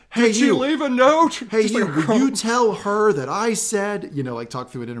 Hey, did she leave a note? Hey, will you tell her that I said, like talk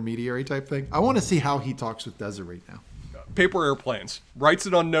through an intermediary type thing? I want to see how he talks with Desiree now. Paper airplanes. Writes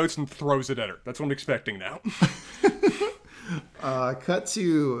it on notes and throws it at her. That's what I'm expecting now. Cut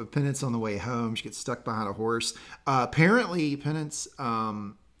to Penance on the way home. She gets stuck behind a horse. Apparently, Penance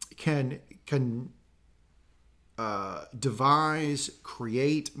can devise,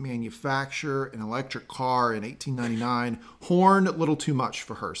 create, manufacture an electric car in 1899. Horn, a little too much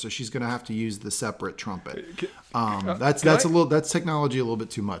for her, so she's going to have to use the separate trumpet. That's technology a little bit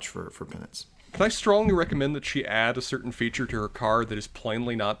too much for Penance. Can I strongly recommend that she add a certain feature to her car that is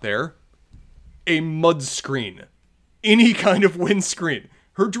plainly not there? A mud screen. Any kind of windscreen.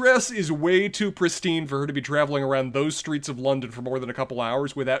 Her dress is way too pristine for her to be traveling around those streets of London for more than a couple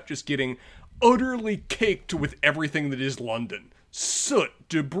hours without just getting utterly caked with everything that is London. Soot,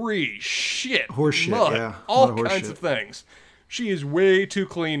 debris, shit, horseshit, mud, all kinds of things. She is way too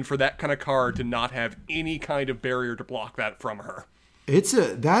clean for that kind of car to not have any kind of barrier to block that from her.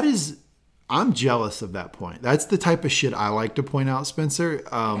 I'm jealous of that point. That's the type of shit I like to point out, Spencer.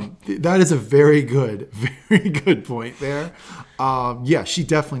 That is a very good point there. Yeah, she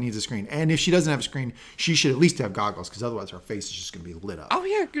definitely needs a screen. And if she doesn't have a screen, she should at least have goggles, because otherwise her face is just going to be lit up. Oh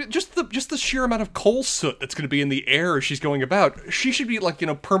yeah, just the sheer amount of coal soot that's going to be in the air as she's going about. She should be like,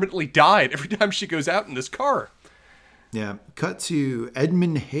 permanently dyed every time she goes out in this car. Yeah, cut to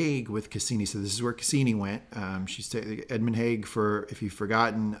Edmund Haig with Cassini. So this is where Cassini went. She's Edmund Haig, for if you've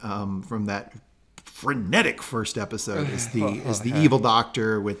forgotten from that frenetic first episode, is the evil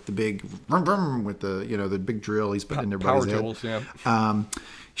doctor with the big with the big drill he's putting in everybody's power tools, head. Yeah.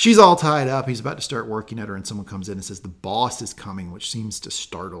 She's all tied up. He's about to start working at her, and someone comes in and says the boss is coming, which seems to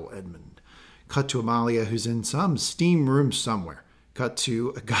startle Edmund. Cut to Amalia, who's in some steam room somewhere. Cut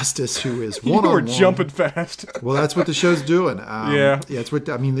to Augustus, who is one-on-one. You were jumping fast. Well, that's what the show's doing. Yeah. It's what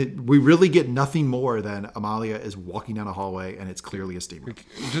we really get nothing more than Amalia is walking down a hallway, and it's clearly a steamer.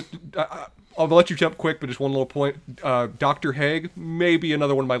 I'll let you jump quick, but just one little point. Dr. Haig may be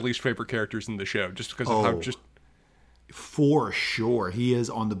another one of my least favorite characters in the show, just because of how just... For sure, he is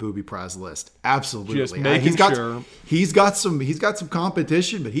on the booby prize list. Absolutely, just making sure. He's got some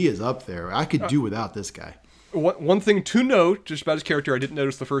competition, but he is up there. I could do without this guy. One thing to note, just about his character, I didn't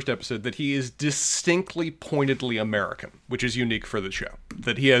notice the first episode, that he is distinctly, pointedly American, which is unique for the show.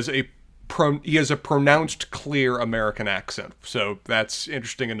 That he has a pronounced, clear American accent, so that's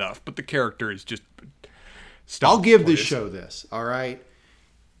interesting enough. But the character is just... I'll give this show this. All right,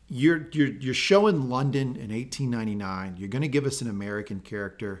 you're showing London in 1899. You're going to give us an American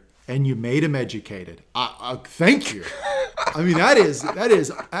character, and you made him educated. Thank you. I mean, that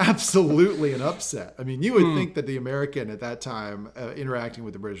is absolutely an upset. I mean, you would think that the American at that time interacting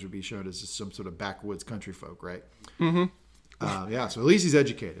with the British would be shown as just some sort of backwoods country folk, right? Mm-hmm. Yeah, so at least he's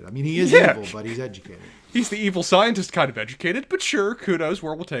educated. I mean, he is evil, but he's educated. He's the evil scientist kind of educated, but sure, kudos,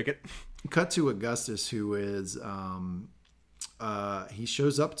 where we'll take it. Cut to Augustus, who is, he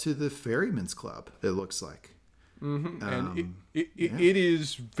shows up to the Ferryman's Club, it looks like. Mm-hmm. And it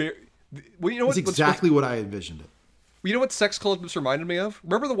is very... Well, you know it's exactly what I envisioned it. You know what Sex Club this reminded me of?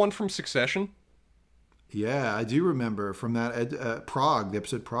 Remember the one from Succession? Yeah, I do remember from that Prague, the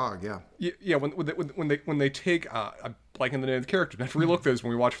episode Prague. Yeah. Yeah. When they take I'm blanking the name of the characters. I have to relook those when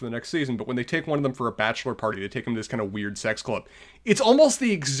we watch for the next season. But when they take one of them for a bachelor party, they take them to this kind of weird sex club. It's almost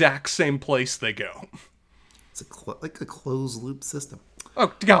the exact same place they go. It's like a closed loop system.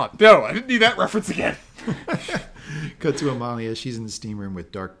 Oh God, no! I didn't need that reference again. Cut to Amalia. She's in the steam room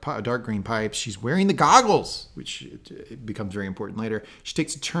with dark green pipes. She's wearing the goggles, which it becomes very important later. She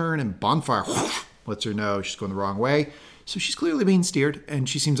takes a turn, and Bonfire lets her know she's going the wrong way. So she's clearly being steered, and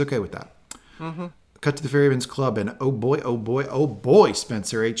she seems okay with that. Mm-hmm. Cut to the Ferryman's Club, and oh boy,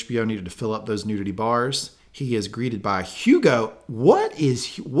 Spencer, HBO needed to fill up those nudity bars. He is greeted by Hugo. What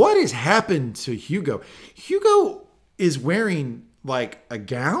has happened to Hugo? Hugo is wearing like a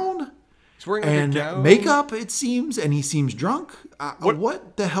gown. He's wearing and a gown. Makeup, it seems, and he seems drunk.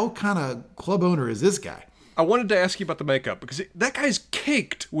 What the hell kind of club owner is this guy? I wanted to ask you about the makeup, because that guy's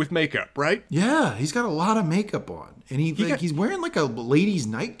caked with makeup, right? Yeah, he's got a lot of makeup on, and he's wearing like a lady's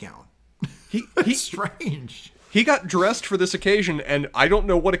nightgown. He's strange. He got dressed for this occasion, and I don't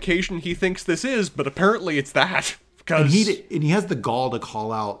know what occasion he thinks this is, but apparently it's that. And he has the gall to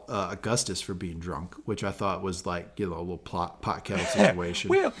call out Augustus for being drunk, which I thought was like, a little pot kettle situation.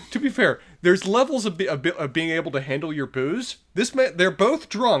 Well, to be fair, there's levels of being able to handle your booze. They're both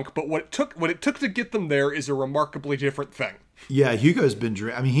drunk, but what it took to get them there is a remarkably different thing. Yeah, Hugo's been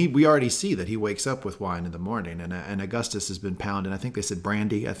drinking. I mean, we already see that he wakes up with wine in the morning, and Augustus has been pounding. I think they said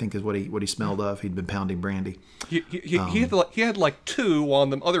brandy. I think is what he smelled of. He'd been pounding brandy. He had like two.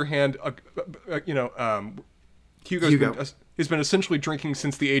 On the other hand, Hugo has been essentially drinking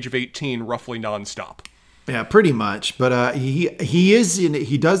since the age of 18, roughly nonstop. Yeah, pretty much. But he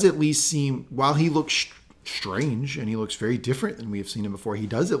does at least seem, while he looks strange and he looks very different than we have seen him before, he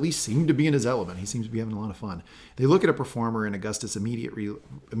does at least seem to be in his element. He seems to be having a lot of fun. They look at a performer, and Augustus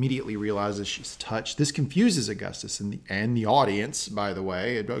immediately realizes she's touched. This confuses Augustus and the audience, by the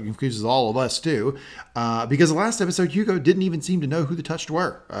way. It confuses all of us too, because the last episode, Hugo didn't even seem to know who the touched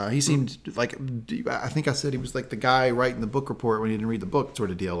were. He seemed like, I think I said he was like the guy writing the book report when he didn't read the book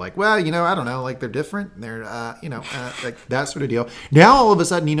sort of deal. Like, well, I don't know, like they're different. They're, like that sort of deal. Now all of a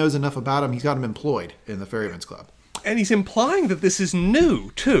sudden he knows enough about him. He's got him employed in the Ferryman's Club. And he's implying that this is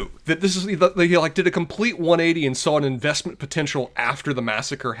new, too. That this is, he did a complete 180 and saw an investment potential after the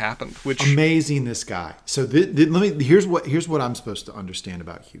massacre happened. Which amazing, this guy. So here's what I'm supposed to understand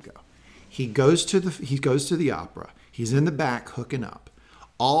about Hugo. He goes to the opera. He's in the back hooking up.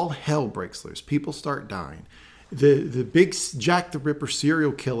 All hell breaks loose. People start dying. the big Jack the Ripper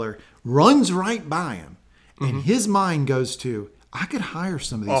serial killer runs right by him, and his mind goes to, I could hire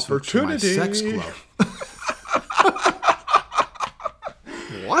some of these folks for my sex club.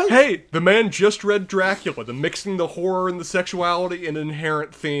 What? Hey, the man just read Dracula. The mixing the horror and the sexuality an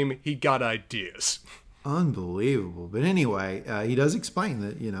inherent theme. He got ideas. Unbelievable. But anyway, he does explain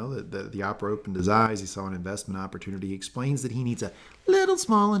that, that the opera opened his eyes. He saw an investment opportunity. He explains that he needs a little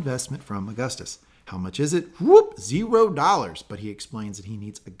small investment from Augustus. How much is it? Whoop, $0. But he explains that he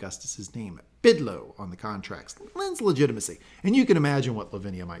needs Augustus's name, Bidlow, on the contracts. Lends legitimacy. And you can imagine what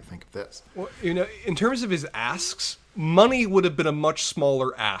Lavinia might think of this. Well, in terms of his asks, money would have been a much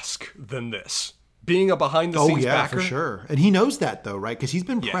smaller ask than this. Being a behind-the-scenes backer. For sure. And he knows that, though, right? Because he's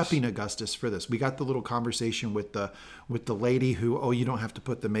been prepping Augustus for this. We got the little conversation with the lady who, you don't have to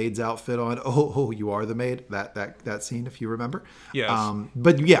put the maid's outfit on. Oh, you are the maid. That scene, if you remember. Yes.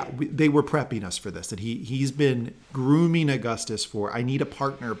 But yeah, they were prepping us for this. That he's been grooming Augustus for, I need a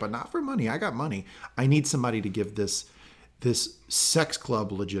partner, but not for money. I got money. I need somebody to give this sex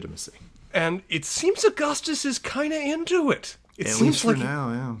club legitimacy. And it seems Augustus is kind of into it. It At seems least like for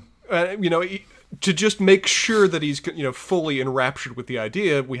now, yeah. To just make sure that he's, fully enraptured with the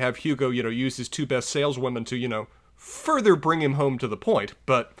idea, we have Hugo, use his two best saleswomen to, further bring him home to the point.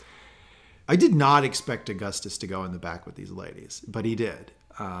 But I did not expect Augustus to go in the back with these ladies, but he did.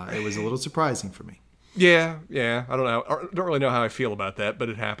 It was a little surprising for me. Yeah. I don't know. I don't really know how I feel about that, but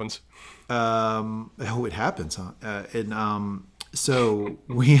it happens. It happens, huh? So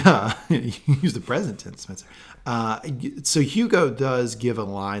we use the present tense, Spencer. So Hugo does give a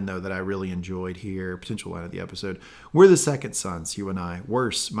line, though, that I really enjoyed here, potential line of the episode. We're the second sons, you and I.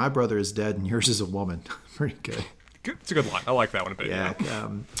 Worse, my brother is dead and yours is a woman. Pretty good. It's a good line. I like that one a bit. Yeah.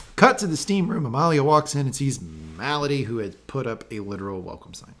 Cut to the steam room. Amalia walks in and sees Malady, who had put up a literal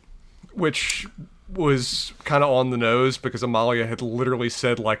welcome sign. Which was kind of on the nose because Amalia had literally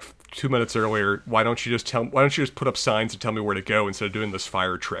said like 2 minutes earlier, why don't you just put up signs and tell me where to go instead of doing this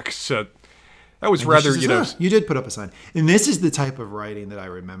fire trick? So that was rather, you did put up a sign. And this is the type of writing that I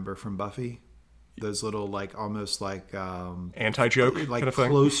remember from Buffy. Those little, like, almost like anti-joke like kind of thing.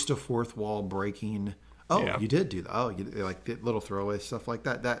 Close to fourth wall breaking. Oh, yeah. You did do that. Oh, you like the little throwaway stuff like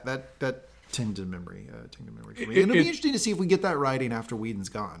that. That tend to memory for me. It'll be interesting to see if we get that writing after Whedon's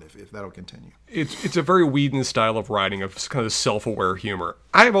gone, if that'll continue. It's a very Whedon style of writing, of kind of self-aware humor.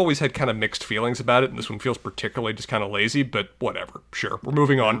 I've always had kind of mixed feelings about it, and this one feels particularly just kind of lazy, but whatever. Sure, we're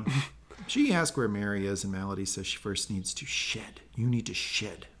moving on. She asks where Mary is, and Malady says she first needs to shed. You need to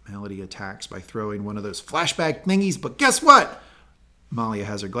shed. Malady attacks by throwing one of those flashback thingies, but guess what? Malia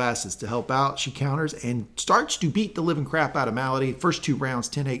has her glasses to help out. She counters and starts to beat the living crap out of Malady. First two rounds,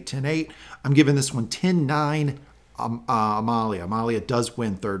 10-8, 10-8. I'm giving this one 10-9 Amalia. Amalia does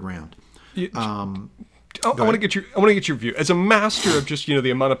win third round. I want to get your view as a master of just the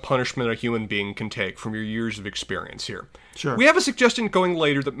amount of punishment a human being can take from your years of experience here. Sure. We have a suggestion going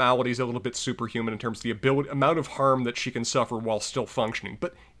later that Malady's a little bit superhuman in terms of the amount of harm that she can suffer while still functioning.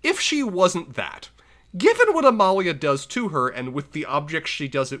 But if she wasn't that, given what Amalia does to her and with the objects she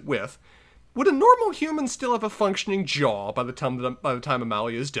does it with, would a normal human still have a functioning jaw by the time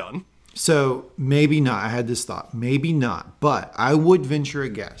Amalia is done? So maybe not. I had this thought. Maybe not. But I would venture a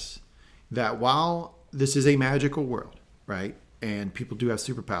guess that while this is a magical world, right? And people do have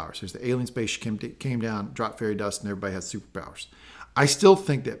superpowers. There's the alien spaceship came down, dropped fairy dust, and everybody has superpowers. I still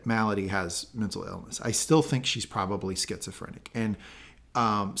think that Malady has mental illness. I still think she's probably schizophrenic. And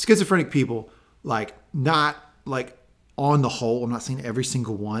schizophrenic people, not on the whole, I'm not saying every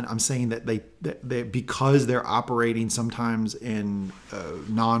single one. I'm saying that they because they're operating sometimes in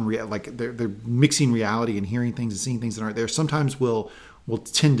non-real, they're mixing reality and hearing things and seeing things that aren't there. Sometimes will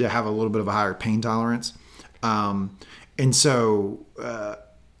tend to have a little bit of a higher pain tolerance. And so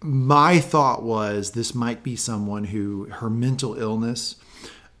my thought was this might be someone who her mental illness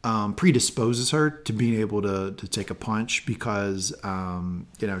predisposes her to being able to take a punch because,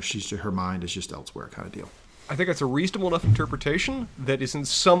 her mind is just elsewhere kind of deal. I think that's a reasonable enough interpretation that is in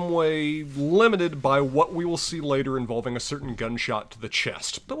some way limited by what we will see later involving a certain gunshot to the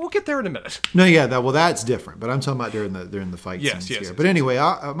chest. But we'll get there in a minute. No, yeah, that's different. But I'm talking about during the fight scenes here. Yes. But anyway,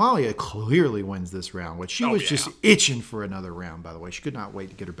 Amalia clearly wins this round, which she was just itching for another round, by the way. She could not wait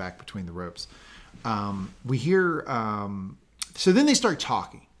to get her back between the ropes. We hear... so then they start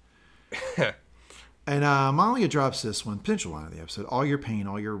talking. And Amalia drops this one, potential line of the episode. All your pain,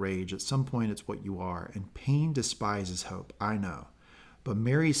 all your rage, at some point it's what you are. And pain despises hope, I know. But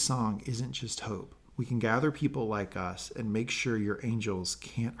Mary's song isn't just hope. We can gather people like us and make sure your angels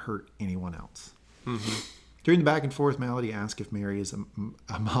can't hurt anyone else. Mm-hmm. During the back and forth, Malady asks if Mary is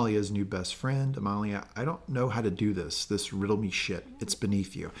Amalia's new best friend. Amalia, I don't know how to do this. This riddle me shit. It's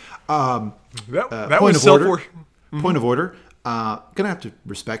beneath you. That point was of self order. Point of order. Gonna have to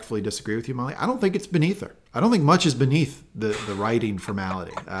respectfully disagree with you, Amalia. I don't think it's beneath her. I don't think much is beneath the writing for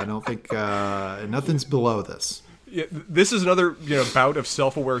Malady. I don't think nothing's below this. Yeah, this is another bout of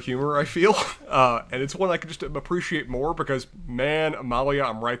self-aware humor, I feel, and it's one I can just appreciate more because, man, Amalia,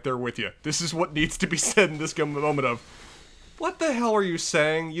 I'm right there with you. This is what needs to be said in this moment of, what the hell are you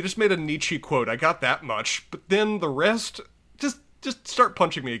saying? You just made a Nietzsche quote. I got that much, but then the rest, just start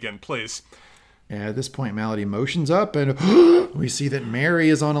punching me again, please. And at this point, Malady motions up, and we see that Mary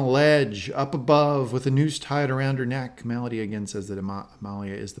is on a ledge up above with a noose tied around her neck. Malady again says that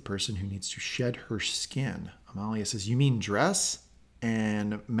Amalia is the person who needs to shed her skin. Amalia says, "You mean dress?"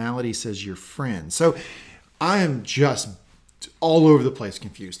 And Malady says, "Your friend." So I am just all over the place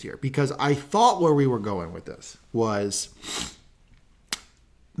confused here because I thought where we were going with this was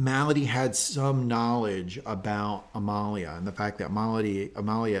Malady had some knowledge about Amalia and the fact that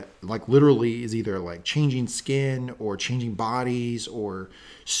Amalia like literally is either like changing skin or changing bodies or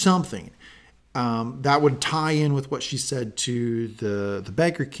something that would tie in with what she said to the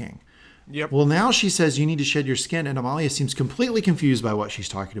Beggar King. Yep. Well, now she says you need to shed your skin, and Amalia seems completely confused by what she's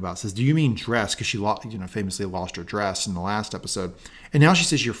talking about. Says, "Do you mean dress?" Because she, famously lost her dress in the last episode, and now she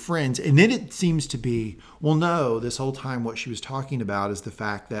says you're friends. And then it seems to be, well, no. This whole time, what she was talking about is the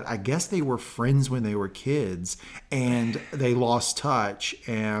fact that I guess they were friends when they were kids, and they lost touch.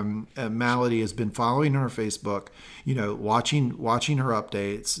 And Malady has been following her on Facebook, watching her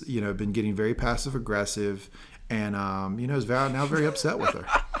updates. Been getting very passive aggressive, and is now very upset with her.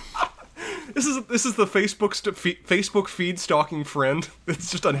 This is the Facebook feed stalking friend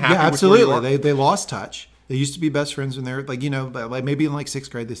that's just unhappy. Yeah, absolutely. With where you are. They lost touch. They used to be best friends when they're like maybe in like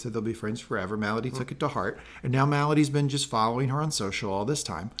 6th grade they said they'll be friends forever. Malady took it to heart, and now Malady's been just following her on social all this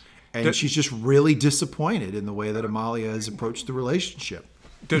time, and she's just really disappointed in the way that Amalia has approached the relationship.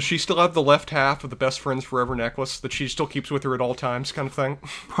 Does she still have the left half of the best friends forever necklace that she still keeps with her at all times, kind of thing?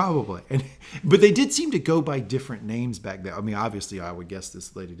 Probably. But they did seem to go by different names back then. I mean, obviously, I would guess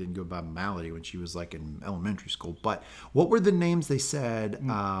this lady didn't go by Malady when she was like in elementary school. But what were the names they said?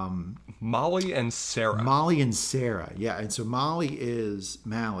 Molly and Sarah. Molly and Sarah. Yeah. And so Molly is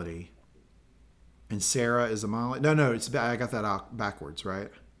Malady, and Sarah is Amalia. No, I got that out backwards, right?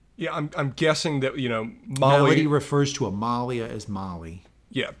 Yeah, I'm guessing that Malady refers to Amalia as Molly.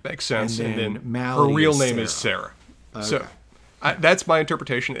 Yeah, makes sense. And then her real name is Sarah. Okay. So that's my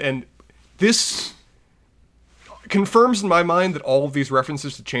interpretation. And this confirms in my mind that all of these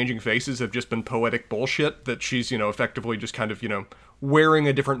references to changing faces have just been poetic bullshit, that she's, effectively just kind of, wearing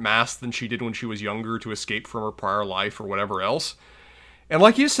a different mask than she did when she was younger to escape from her prior life or whatever else. And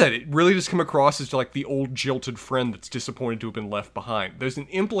like you said, it really just come across as like the old jilted friend that's disappointed to have been left behind. There's an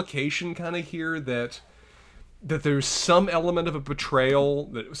implication kind of here that there's some element of a betrayal,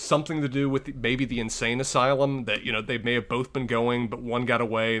 that something to do with maybe the insane asylum, that, they may have both been going, but one got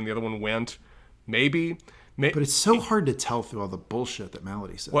away and the other one went. Maybe. But it's so hard to tell through all the bullshit that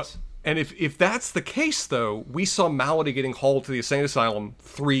Malady says. Well, and if that's the case, though, we saw Malady getting hauled to the insane asylum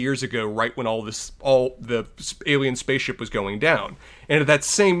 3 years ago, right when all the alien spaceship was going down. And at that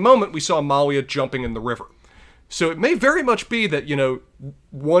same moment, we saw Amalia jumping in the river. So it may very much be that,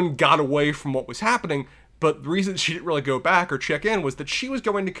 one got away from what was happening, but the reason she didn't really go back or check in was that she was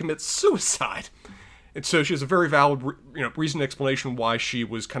going to commit suicide. And so she has a very valid, reason and explanation why she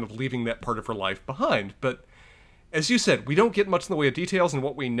was kind of leaving that part of her life behind. But as you said, we don't get much in the way of details, and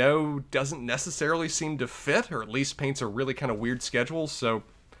what we know doesn't necessarily seem to fit, or at least paints a really kind of weird schedule. So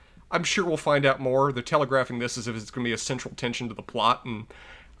I'm sure we'll find out more. They're telegraphing this as if it's going to be a central tension to the plot, and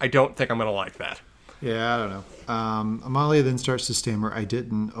I don't think I'm going to like that. Yeah, I don't know. Amalia then starts to stammer, I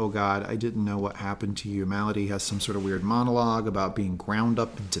didn't know what happened to you. Malady has some sort of weird monologue about being ground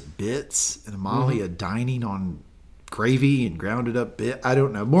up into bits, and Amalia dining on gravy and grounded up bit. I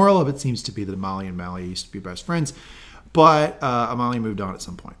don't know. Moral of it seems to be that Amalia and Malady used to be best friends, but Amalia moved on at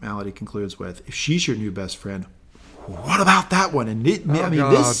some point. Malady concludes with, if she's your new best friend, what about that one? And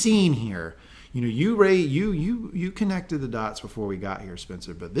this scene here, you connected the dots before we got here,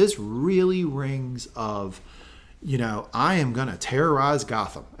 Spencer, but this really rings of, I am going to terrorize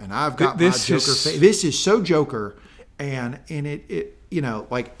Gotham, and I've got my Joker face. This is so Joker, and it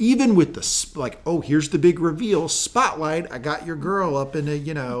like even with the here's the big reveal, spotlight, I got your girl up in a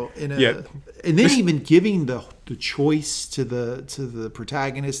and then even giving the choice to the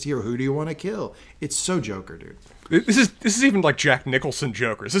protagonist here, who do you want to kill? It's so Joker, dude. This is even like Jack Nicholson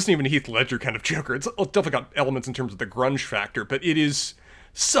Joker. This isn't even Heath Ledger kind of Joker. It's definitely got elements in terms of the grunge factor, but it is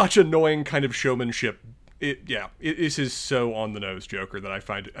such annoying kind of showmanship This is so on the nose Joker that I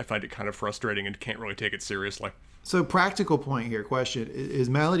find it kind of frustrating and can't really take it seriously. So practical point here, question is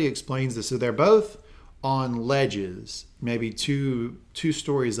Malady explains this. So they're both on ledges, maybe two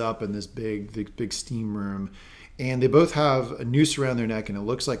stories up in this big steam room, and they both have a noose around their neck, and it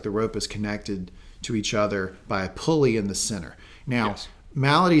looks like the rope is connected to each other by a pulley in the center. Now, yes.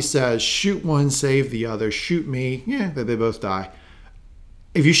 Malady says, shoot one, save the other. Shoot me. Yeah, they both die.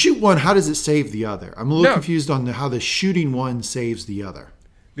 If you shoot one, how does it save the other? I'm a little confused on how the shooting one saves the other.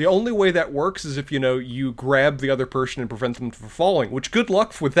 The only way that works is if, you grab the other person and prevent them from falling, which good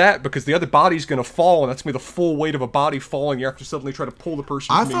luck with that, because the other body's going to fall, and that's going to be the full weight of a body falling. You have to suddenly try to pull the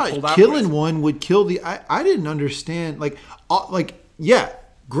person from being pulled out. I thought killing one would kill the... I didn't understand.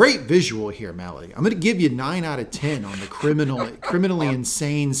 Great visual here, Malady. I'm going to give you 9 out of 10 on the criminally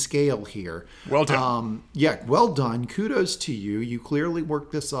insane scale here. Well done. Well done. Kudos to you. You clearly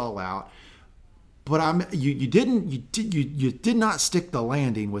worked this all out. But you did not stick the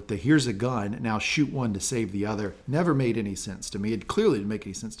landing with the here's a gun, now shoot one to save the other. Never made any sense to me. It clearly didn't make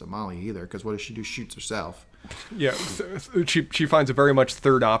any sense to Molly either, because what does she do? Shoots herself. Yeah, she finds a very much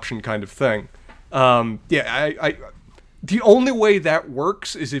third option kind of thing. The only way that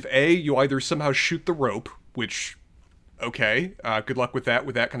works is if you either somehow shoot the rope, which, okay, good luck with that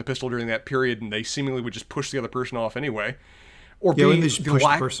kind of pistol during that period, and they seemingly would just push the other person off anyway. Or when they just push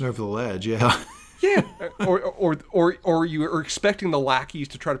the person over the ledge, yeah. Yeah, or you are expecting the lackeys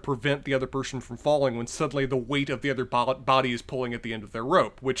to try to prevent the other person from falling when suddenly the weight of the other body is pulling at the end of their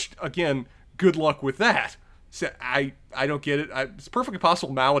rope, which, again, good luck with that. So I don't get it. It's perfectly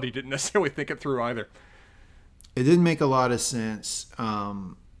possible Malady didn't necessarily think it through either. It didn't make a lot of sense.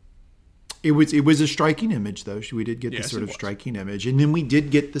 It was a striking image, though. We did get this sort of striking image. And then we did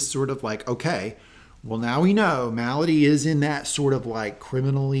get this sort of okay, well, now we know Malady is in that sort of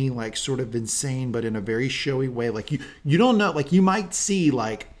criminally, sort of insane, but in a very showy way. You don't know, you might see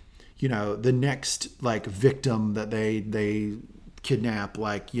the next victim that they kidnap,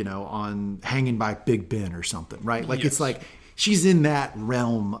 on Hanging by Big Ben or something, right? Yes. It's she's in that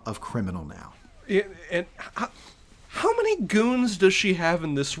realm of criminal now. And how many goons does she have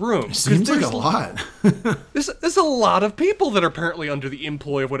in this room? It seems like a lot. There's a lot of people that are apparently under the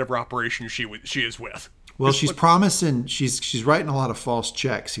employ of whatever operation she is with. Well, she's promising. She's writing a lot of false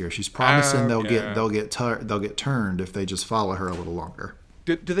checks here. She's promising they'll get turned if they just follow her a little longer.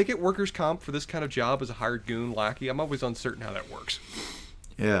 Do they get workers' comp for this kind of job as a hired goon lackey? I'm always uncertain how that works.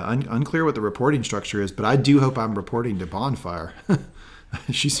 Yeah, unclear what the reporting structure is, but I do hope I'm reporting to Bonfire.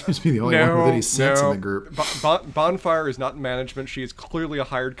 She seems to be the only one with any sense in the group. Bonfire is not in management. She is clearly a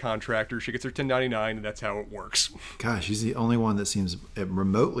hired contractor. She gets her 1099, and that's how it works. Gosh, she's the only one that seems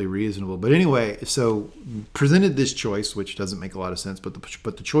remotely reasonable. But anyway, so presented this choice, which doesn't make a lot of sense, but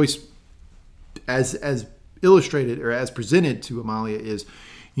the choice as illustrated or as presented to Amalia is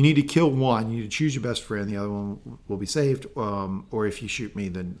you need to kill one. You need to choose your best friend. The other one will be saved. Or if you shoot me,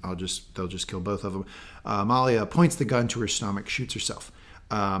 then they'll just kill both of them. Amalia points the gun to her stomach, shoots herself.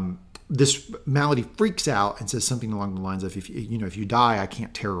 This Malady freaks out and says something along the lines of, if you die, I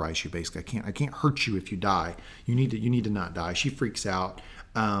can't terrorize you. Basically, I can't hurt you if you die. You need to not die. She freaks out.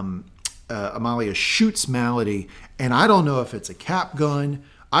 Amalia shoots Malady, and I don't know if it's a cap gun.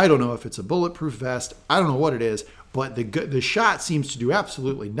 I don't know if it's a bulletproof vest. I don't know what it is, but the shot seems to do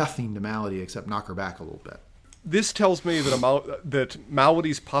absolutely nothing to Malady except knock her back a little bit. This tells me that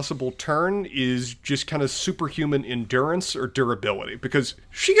Malady's possible turn is just kind of superhuman endurance or durability, because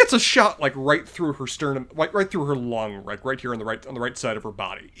she gets a shot right through her sternum, right through her lung, right here on the right side of her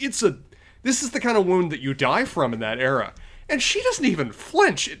body. This is the kind of wound that you die from in that era, and she doesn't even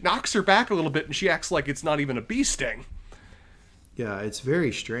flinch. It knocks her back a little bit, and she acts like it's not even a bee sting. Yeah, it's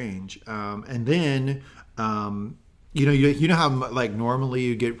very strange. And then you know how normally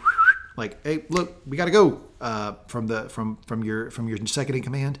you get hey, look, we got to go. From your second in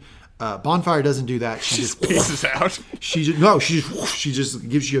command, Bonfire doesn't do that. She just pieces out. She just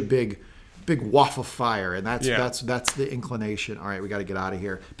gives you a big waft of fire, and that's the inclination. All right, we got to get out of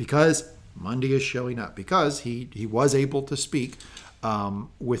here because Mundy is showing up, because he was able to speak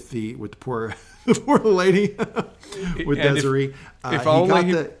with the poor lady with and Desiree. He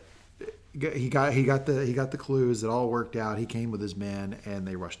got the clues. It all worked out. He came with his men, and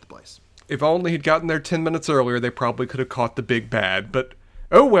they rushed the place. If only he'd gotten there 10 minutes earlier, they probably could have caught the big bad. But,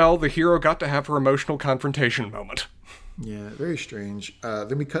 oh well, the hero got to have her emotional confrontation moment. Yeah, very strange.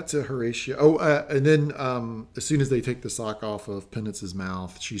 Then we cut to Horatio. And then as soon as they take the sock off of Penance's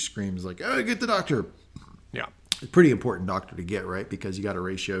mouth, she screams get the doctor. Yeah. A pretty important doctor to get, right? Because you got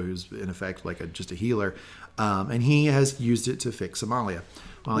Horatio, who's in effect just a healer. And he has used it to fix Amalia.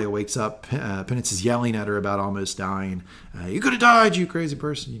 Malia wakes up. Penance is yelling at her about almost dying. You could have died, you crazy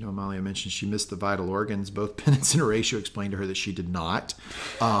person. Malia mentions she missed the vital organs. Both Penance and Horatio explained to her that she did not.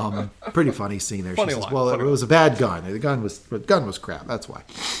 Pretty funny scene there. Funny she says, line, well, it was a bad gun. The gun was crap. That's why.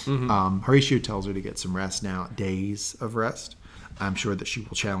 Horatio tells her to get some rest now. Days of rest. I'm sure that she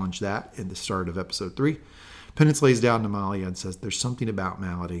will challenge that in the start of episode 3. Penance lays down to Malia and says, there's something about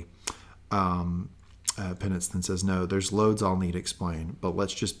Malady. Penance then says, no, there's loads I'll need to explain, but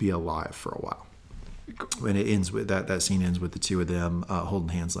let's just be alive for a while. And it ends with that scene ends with the two of them holding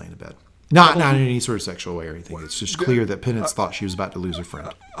hands laying in bed. Not in any sort of sexual way or anything. It's just clear that Penance thought she was about to lose her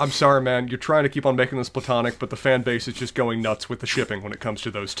friend. I'm sorry, man. You're trying to keep on making this platonic, but the fan base is just going nuts with the shipping when it comes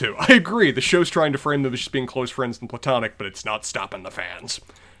to those two. I agree. The show's trying to frame them as just being close friends and platonic, but it's not stopping the fans.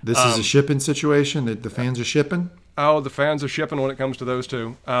 This is a shipping situation that the fans are shipping? Oh, the fans are shipping when it comes to those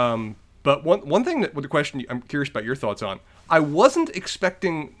two. But one thing with the question I'm curious about your thoughts on, I wasn't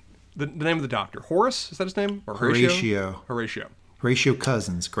expecting the name of the doctor. Horace? Is that his name? Or Horatio. Horatio. Horatio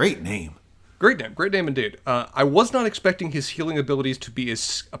Cousins. Great name. Great name indeed. I was not expecting his healing abilities to be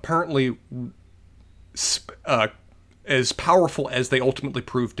as apparently as powerful as they ultimately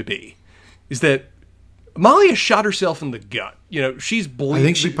proved to be. Is that Malia shot herself in the gut. She's bleeding. I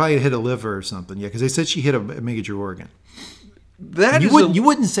think she probably hit a liver or something. Yeah, because they said she hit a major organ. You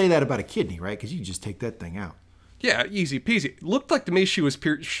wouldn't say that about a kidney, right? Because you just take that thing out. Yeah, easy peasy. It looked like to me she was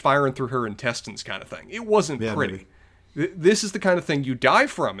firing through her intestines kind of thing. It wasn't pretty. Maybe. This is the kind of thing you die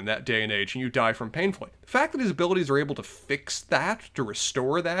from in that day and age, and you die from painfully. The fact that his abilities are able to fix that, to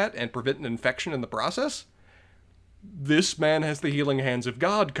restore that, and prevent an infection in the process, this man has the healing hands of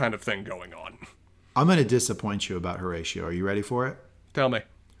God kind of thing going on. I'm going to disappoint you about Horatio. Are you ready for it? Tell me.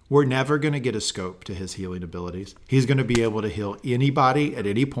 We're never going to get a scope to his healing abilities. He's going to be able to heal anybody at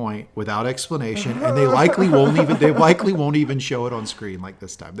any point without explanation, and they likely won't even show it on screen like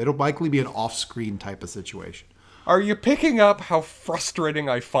this time. It'll likely be an off-screen type of situation. Are you picking up how frustrating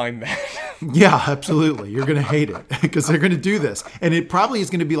I find that? Yeah, absolutely. You're going to hate it because they're going to do this. And it probably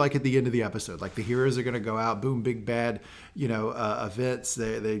is going to be like at the end of the episode. Like the heroes are going to go out, boom, big bad, events.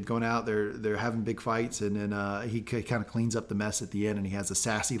 They're going out, they're having big fights. And then he kind of cleans up the mess at the end and he has a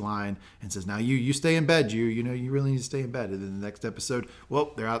sassy line and says, now you stay in bed. You really need to stay in bed. And then the next episode,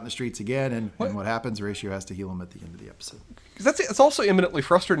 well, they're out in the streets again. And what happens? Horatio has to heal them at the end of the episode. It's also eminently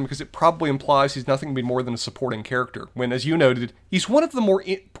frustrating because it probably implies he's nothing but more than a supporting character, when, as you noted, he's one of the more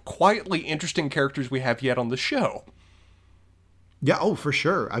quietly interesting characters we have yet on the show. Yeah, for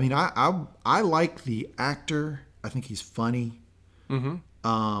sure. I mean, I like the actor. I think he's funny. Mm-hmm.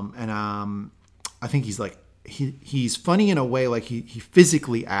 I think he's like he's funny in a way like he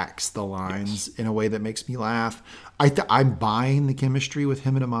physically acts the lines in a way that makes me laugh. I'm buying the chemistry with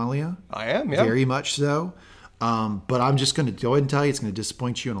him and Amalia. I am, yeah, very much so. But I'm just going to go ahead and tell you, it's going to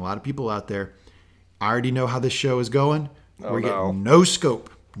disappoint you and a lot of people out there. I already know how this show is going. We're getting no scope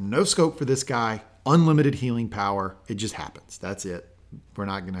for this guy. Unlimited healing power. It just happens. That's it. We're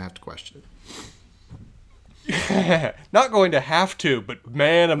not going to have to question it. Not going to have to, but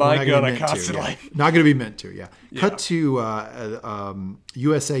man, am I going to constantly. Not going to be meant to, yeah. Cut to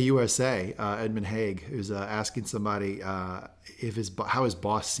USA, Edmund Haig, who's asking somebody how his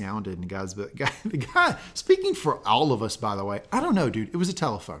boss sounded. And the guy, speaking for all of us, by the way, I don't know, dude. It was a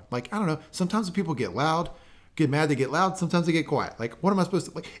telephone. Like, I don't know. Sometimes when people get mad, they get loud. Sometimes they get quiet. Like, what am I supposed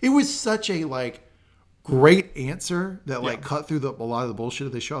to, like, it was such a, like, great answer that cut through a lot of the bullshit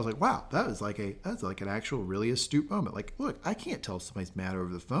of the show. I was like, wow, that's like an actual really astute moment. Like, look, I can't tell if somebody's mad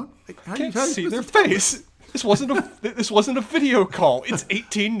over the phone. Like, I can't see their face. This wasn't a video call. It's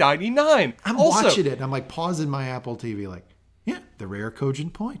 $18.99. I'm watching it and I'm like pausing my Apple TV like, yeah, the rare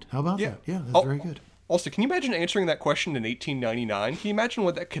cogent point. How about that? Yeah, that's very good. Also, can you imagine answering that question in $18.99? Can you imagine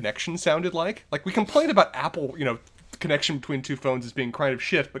what that connection sounded like? Like, we complain about Apple, connection between two phones as being kind of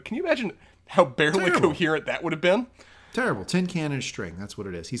shit, but can you imagine how barely coherent that would have been? Terrible. Tin can and string. That's what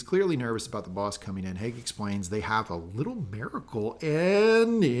it is. He's clearly nervous about the boss coming in. Haig explains they have a little miracle,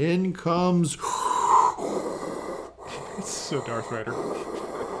 and in comes... It's so Darth Vader.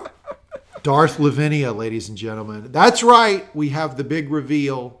 Darth Lavinia, ladies and gentlemen. That's right. We have the big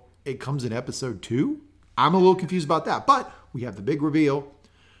reveal. It comes in episode 2. I'm a little confused about that, but we have the big reveal.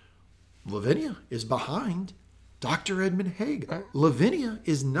 Lavinia is behind Dr. Edmund Haig. Lavinia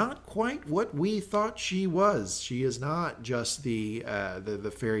is not quite what we thought she was. She is not just the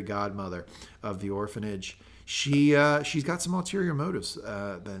fairy godmother of the orphanage. She's got some ulterior motives,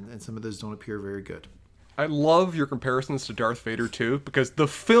 and some of those don't appear very good. I love your comparisons to Darth Vader too, because the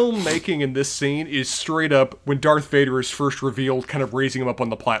filmmaking in this scene is straight up when Darth Vader is first revealed, kind of raising him up on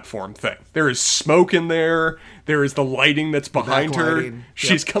the platform thing. There is smoke in there. There is the lighting that's behind her.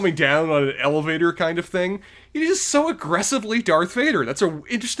 She's coming down on an elevator kind of thing. It is so aggressively Darth Vader. That's an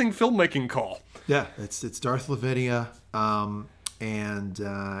interesting filmmaking call. Yeah, it's Darth Lavinia, and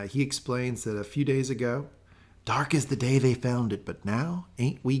he explains that a few days ago, dark is the day they found it, but now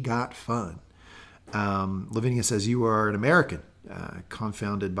ain't we got fun. Lavinia says, you are an American,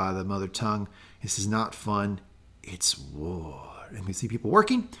 confounded by the mother tongue. This is not fun. It's war. And we see people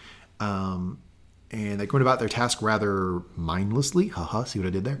working, and they're going about their task rather mindlessly. Haha, see what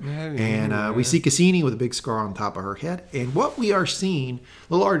I did there? And we see Cassini with a big scar on top of her head. And what we are seeing,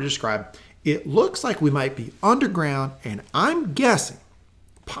 a little hard to describe, it looks like we might be underground, and I'm guessing,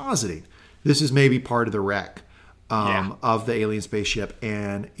 positing, this is maybe part of the wreck of the alien spaceship,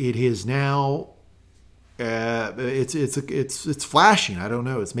 and it is now... it's flashing. I don't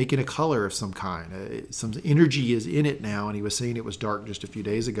know. It's making a color of some kind. Some energy is in it now, and he was saying it was dark just a few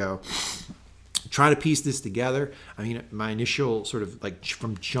days ago. Trying to piece this together. I mean, my initial sort of like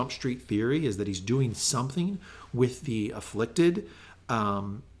from Jump Street theory is that he's doing something with the afflicted.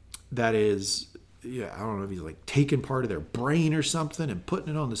 That is, I don't know if he's like taking part of their brain or something and putting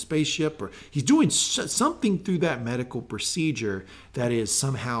it on the spaceship, or he's doing something through that medical procedure that is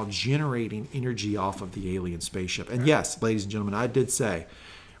somehow generating energy off of the alien spaceship. And yes, ladies and gentlemen, I did say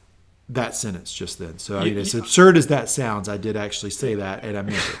that sentence just then. So I mean, as absurd as that sounds, I did actually say that, and I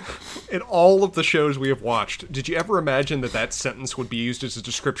meant it. In all of the shows we have watched, did you ever imagine that sentence would be used as a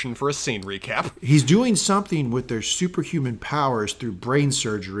description for a scene recap? He's doing something with their superhuman powers through brain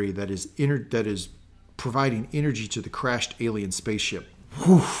surgery that is providing energy to the crashed alien spaceship.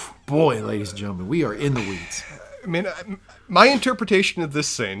 Whew, boy, ladies and gentlemen, we are in the weeds. I mean, my interpretation of this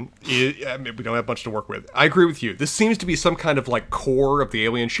scene is, I mean, we don't have much to work with. I agree with you. This seems to be some kind of like core of the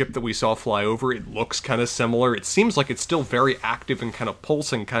alien ship that we saw fly over. It looks kind of similar. It seems like it's still very active and kind of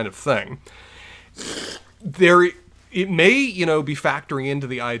pulsing kind of thing. It may, be factoring into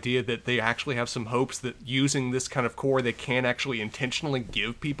the idea that they actually have some hopes that using this kind of core, they can actually intentionally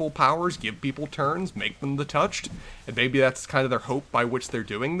give people powers, give people turns, make them the touched. And maybe that's kind of their hope by which they're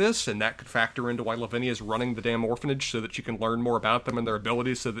doing this. And that could factor into why Lavinia is running the damn orphanage so that she can learn more about them and their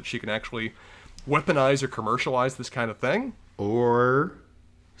abilities so that she can actually weaponize or commercialize this kind of thing.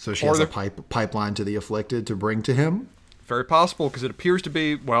 So she has a pipeline to the afflicted to bring to him? Very possible, because it appears to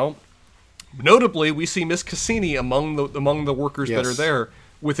be, notably, we see Miss Cassini among the workers that are there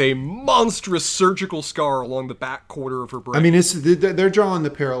with a monstrous surgical scar along the back quarter of her brain. I mean, they're drawing the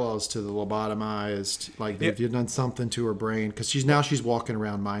parallels to the lobotomized. Like they've done something to her brain because she's walking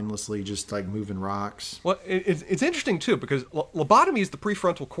around mindlessly, just like moving rocks. Well, it's interesting too because lobotomy is the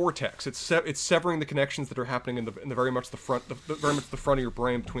prefrontal cortex. It's severing the connections that are happening in the very much the front of your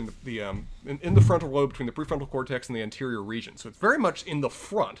brain between in the frontal lobe between the prefrontal cortex and the anterior region. So it's very much in the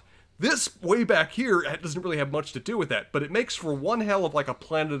front. This, way back here, doesn't really have much to do with that, but it makes for one hell of like a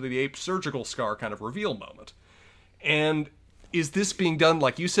Planet of the Apes surgical scar kind of reveal moment. And is this being done,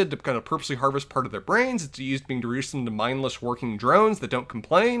 like you said, to kind of purposely harvest part of their brains? It's being reduced into mindless working drones that don't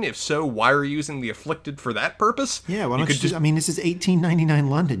complain? If so, why are you using the afflicted for that purpose? Yeah, why don't you just... I mean, this is 1899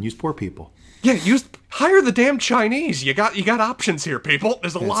 London. Use poor people. Yeah, hire the damn Chinese. You got options here, people.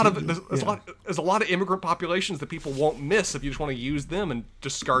 There's a lot of immigrant populations that people won't miss if you just want to use them and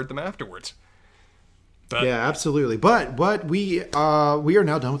discard them afterwards. But, yeah, absolutely. But we are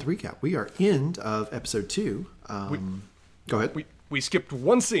now done with the recap. We are end of episode 2. Go ahead. We skipped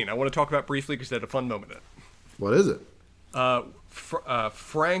one scene I want to talk about briefly because it had a fun moment in it. What is it?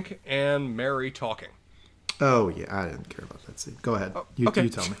 Frank and Mary talking. Oh yeah, I didn't care about that scene. Go ahead. You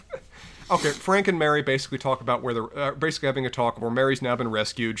tell me. Okay, Frank and Mary basically talk about where they're basically having a talk where Mary's now been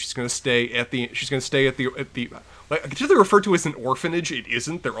rescued. She's going to stay at the like, I can they refer to as an orphanage. It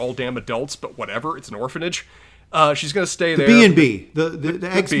isn't. They're all damn adults, but whatever. It's an orphanage. She's going to stay there. B&B. The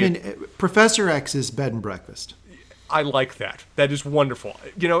X-Men Professor X's bed and breakfast. I like that. That is wonderful.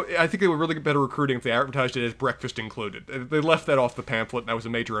 I think they would really get better recruiting if they advertised it as breakfast included. They left that off the pamphlet, and that was a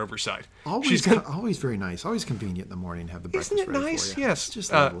major oversight. Always very nice. Always convenient in the morning to have the breakfast ready for you. Isn't it nice? Yes. It's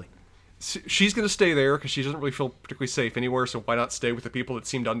just lovely. She's going to stay there because she doesn't really feel particularly safe anywhere, so why not stay with the people that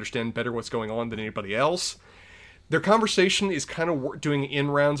seem to understand better what's going on than anybody else? Their conversation is kind of doing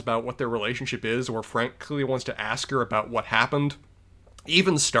in-rounds about what their relationship is, where Frank clearly wants to ask her about what happened.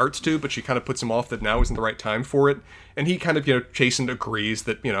 Even starts to, but she kind of puts him off that now isn't the right time for it. And he kind of, chastened agrees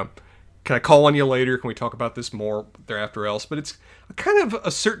that, can I call on you later? Can we talk about this more thereafter else? But it's kind of a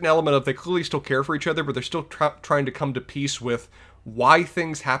certain element of they clearly still care for each other, but they're still trying to come to peace with why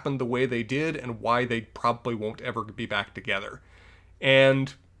things happened the way they did and why they probably won't ever be back together.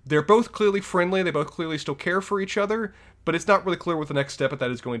 And they're both clearly friendly, they both clearly still care for each other, but it's not really clear what the next step of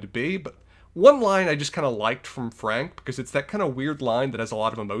that is going to be. But one line I just kind of liked from Frank, because it's that kind of weird line that has a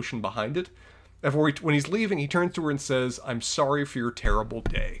lot of emotion behind it. When he's leaving, he turns to her and says, "I'm sorry for your terrible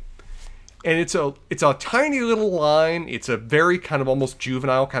day." And it's a tiny little line. It's a very kind of almost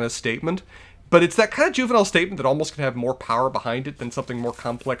juvenile kind of statement. But it's that kind of juvenile statement that almost can have more power behind it than something more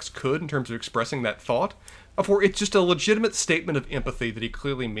complex could in terms of expressing that thought. For it's just a legitimate statement of empathy that he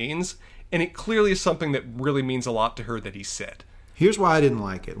clearly means. And it clearly is something that really means a lot to her that he said. Here's why I didn't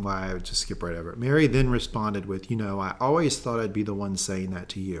like it, why I would just skip right over it. Mary then responded with, I always thought I'd be the one saying that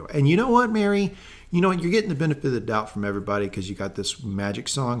to you. And you know what, Mary? You know what? You're getting the benefit of the doubt from everybody because you got this magic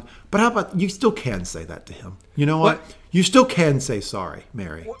song. But how about you still can say that to him? You know what? You still can say sorry,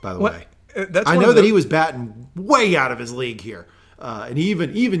 Mary, by the way. I know that he was batting way out of his league here. And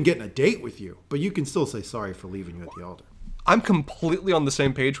even getting a date with you. But you can still say sorry for leaving you at the altar. I'm completely on the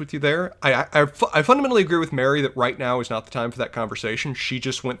same page with you there. I fundamentally agree with Mary that right now is not the time for that conversation. She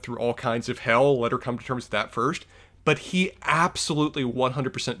just went through all kinds of hell. Let her come to terms with that first. But he absolutely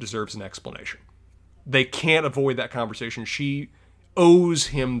 100% deserves an explanation. They can't avoid that conversation. She owes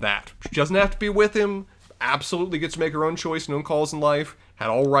him that. She doesn't have to be with him. Absolutely gets to make her own choice and own calls in life. Had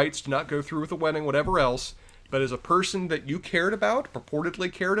all rights to not go through with a wedding, whatever else. But as a person that you cared about,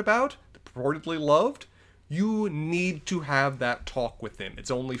 purportedly loved, you need to have that talk with them. It's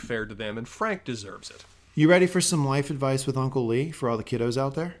only fair to them, and Frank deserves it. You ready for some life advice with Uncle Lee for all the kiddos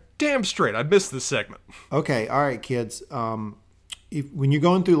out there? Damn straight. I missed this segment. Okay. All right, kids. When you're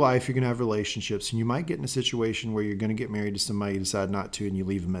going through life, you're going to have relationships, and you might get in a situation where you're going to get married to somebody, you decide not to, and you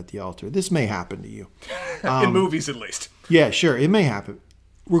leave them at the altar. This may happen to you. In movies, at least. Yeah, sure. It may happen.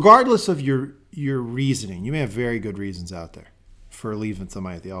 Regardless of your reasoning, you may have very good reasons out there for leaving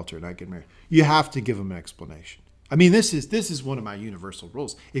somebody at the altar and not getting married. You have to give them an explanation. I mean, this is one of my universal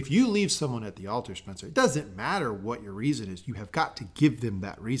rules. If you leave someone at the altar, Spencer, it doesn't matter what your reason is. You have got to give them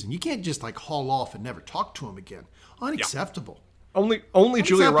that reason. You can't just haul off and never talk to them again. Unacceptable. Yeah. Only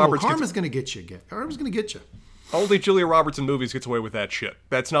Julia Roberts. Karma's going to get you again. Karma's going to get you. Only Julia Roberts in movies gets away with that shit.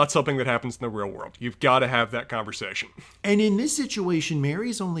 That's not something that happens in the real world. You've got to have that conversation. And in this situation,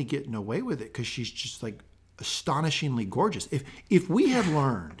 Mary's only getting away with it because she's just astonishingly gorgeous. If we had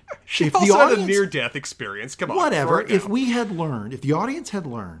learned, she also had a near-death experience. Come on, whatever. If the audience had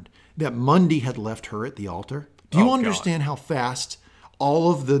learned that Mundy had left her at the altar, do you understand how fast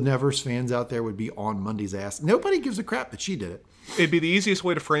all of the Nevers fans out there would be on Mundy's ass? Nobody gives a crap that she did it. It'd be the easiest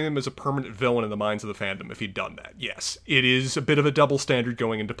way to frame him as a permanent villain in the minds of the fandom if he'd done that. Yes, it is a bit of a double standard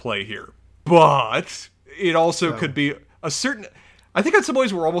going into play here, but it also could be a certain. I think in some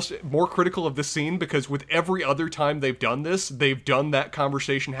ways we're almost more critical of this scene because with every other time they've done this, they've done that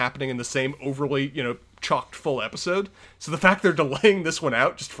conversation happening in the same overly, chocked full episode. So the fact they're delaying this one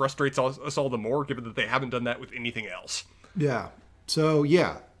out just frustrates us all the more, given that they haven't done that with anything else. Yeah. So,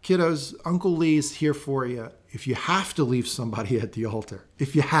 kiddos, Uncle Lee's here for you. If you have to leave somebody at the altar,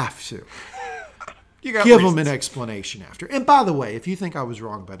 if you have to, give them an explanation after. And by the way, if you think I was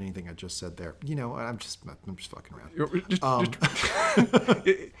wrong about anything I just said there, I'm just fucking around.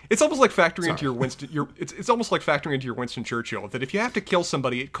 It's almost like factoring into your Winston. It's almost like factoring into your Winston Churchill that if you have to kill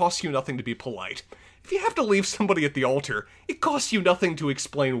somebody, it costs you nothing to be polite. If you have to leave somebody at the altar, it costs you nothing to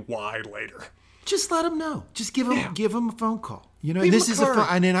explain why later. Just let them know. Just give them a phone call. This is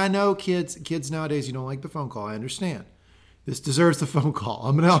and I know kids nowadays, you don't like the phone call. I understand. This deserves the phone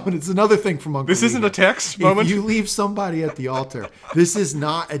call. It's another thing from Uncle This Lee. Isn't a text moment. If you leave somebody at the altar, this is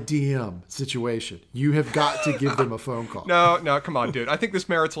not a DM situation. You have got to give them a phone call. No, come on, dude. I think this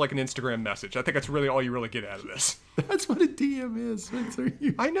merits like an Instagram message. I think that's really all you really get out of this. That's what a DM is, Spencer.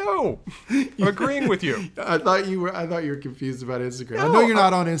 I know. I'm agreeing with you. I thought you were confused about Instagram. No, I know you're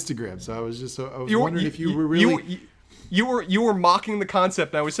not on Instagram, so I was wondering if you were really. You were mocking the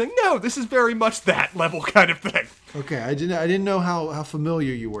concept, and I was saying, no, this is very much that level kind of thing. Okay, I didn't know how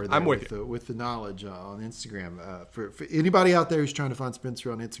familiar you were there I'm with the knowledge on Instagram. For anybody out there who's trying to find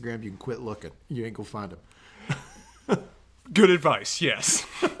Spencer on Instagram, you can quit looking. You ain't gonna find him. Good advice, yes.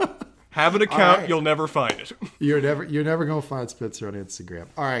 Have an account, right. You'll never find it. You're never gonna find Spencer on Instagram.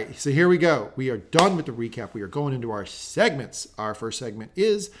 All right, so here we go. We are done with the recap. We are going into our segments. Our first segment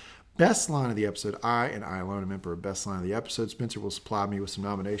is Best Line of the Episode. I alone am Emperor of Best Line of the Episode. Spencer will supply me with some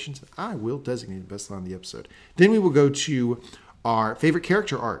nominations. I will designate Best Line of the Episode. Then we will go to our favorite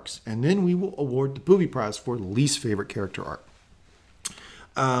character arcs. And then we will award the Booby Prize for least favorite character arc.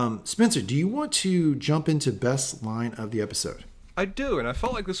 Spencer, do you want to jump into Best Line of the Episode? I do, and I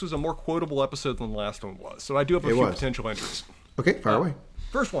felt like this was a more quotable episode than the last one was. So I do have a few potential entries. Okay, fire away.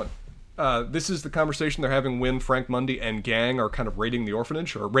 First one. This is the conversation they're having when Frank Mundy and gang are kind of raiding the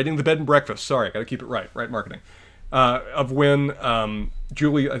orphanage, or raiding the bed and breakfast. Sorry, I got to keep it right. Right marketing. Of when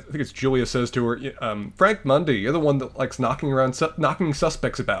Julia, I think it's Julia, says to her, Frank Mundy, you're the one that likes knocking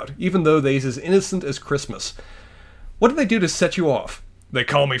suspects about, even though they's as innocent as Christmas. What did they do to set you off? They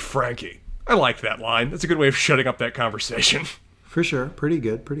call me Frankie. I like that line. That's a good way of shutting up that conversation. For sure. Pretty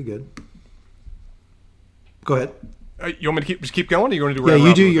good. Pretty good. Go ahead. You want me to keep going, or you want to do? Yeah,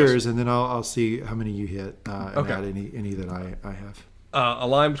 you do yours, and then I'll see how many you hit, and okay. add any that I have. A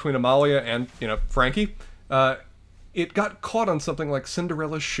line between Amalia and Frankie. It got caught on something like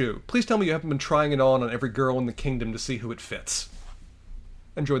Cinderella's shoe. Please tell me you haven't been trying it on every girl in the kingdom to see who it fits.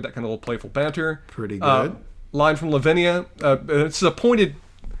 Enjoyed that kind of little playful banter. Pretty good. Line from Lavinia. This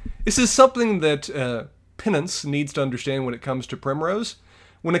is something that Penance needs to understand when it comes to Primrose.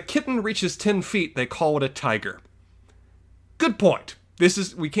 When a kitten reaches 10 feet, they call it a tiger. Good point.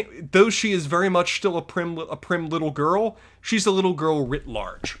 Though she is very much still a prim little girl, she's a little girl writ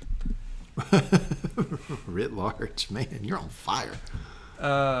large. Writ large, man, you're on fire.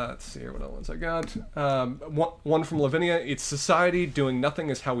 Let's see here, what other ones I got. One from Lavinia. It's society doing nothing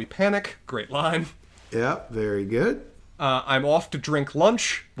is how we panic. Great line. Yep, very good. I'm off to drink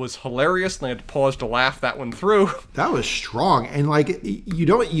lunch was hilarious, and I had to pause to laugh that one through. That was strong, and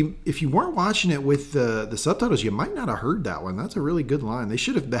if you weren't watching it with the subtitles, you might not have heard that one. That's a really good line. They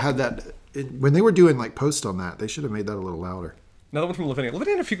should have had that when they were doing posts on that. They should have made that a little louder. Another one from Lavinia.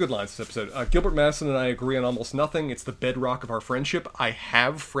 Lavinia had a few good lines this episode. Gilbert Madison and I agree on almost nothing. It's the bedrock of our friendship. I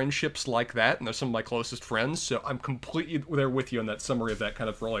have friendships like that, and they're some of my closest friends, so I'm completely there with you on that summary of that kind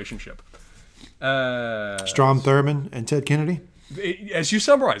of relationship. Strom Thurmond and Ted Kennedy. As you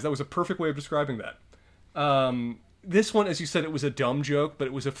summarized, that was a perfect way of describing that. This one, as you said, it was a dumb joke, but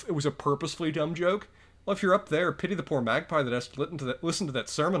it was a purposefully dumb joke. Well, if you're up there, pity the poor magpie that has to listen to that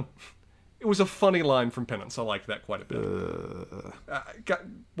sermon. It was a funny line from Penance. I liked that quite a bit.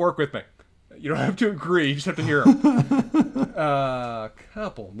 Work with me. You don't have to agree. You just have to hear them.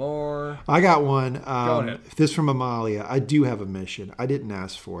 Couple more. I got one. Go ahead. This from Amalia. I do have a mission. I didn't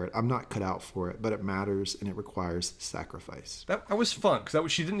ask for it. I'm not cut out for it, but it matters and it requires sacrifice. That was fun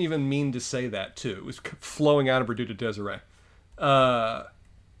because she didn't even mean to say that too. It was flowing out of her due to Desiree.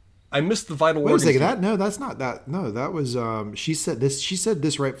 I missed the vital organs. Wait a second. No, that's not that. No, that was. She said this. She said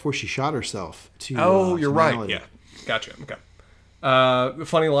this right before she shot herself. You're right. Melody. Yeah, gotcha. Okay. The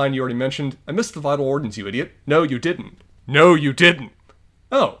funny line you already mentioned. I missed the vital organs, you idiot. No, you didn't. No, you didn't.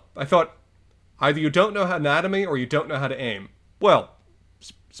 Oh, I thought either you don't know how anatomy or you don't know how to aim. Well,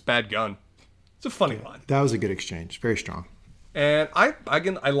 it's a bad gun. It's a funny line. That was a good exchange. Very strong. And I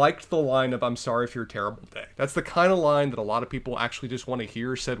liked the line of "I'm sorry for your terrible day." That's the kind of line that a lot of people actually just want to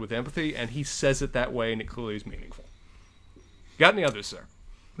hear said with empathy, and he says it that way, and it clearly is meaningful. Got any others, sir?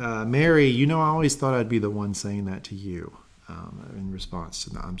 Mary, I always thought I'd be the one saying that to you. In response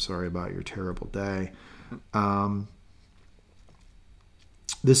to I'm sorry about your terrible day.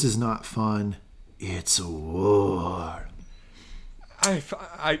 This is not fun. It's a war. I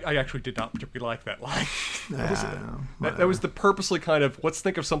actually did not particularly like that line. That was the purposely kind of let's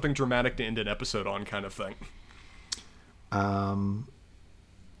think of something dramatic to end an episode on kind of thing.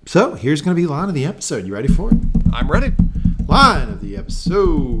 So here's going to be line of the episode. You ready for it? I'm ready. Line of the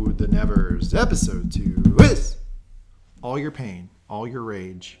episode. The Nevers. Episode 2 is all your pain, all your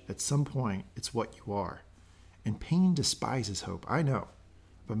rage. At some point, it's what you are. And pain despises hope. I know.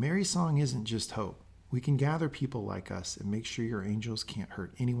 But Mary's song isn't just hope. We can gather people like us and make sure your angels can't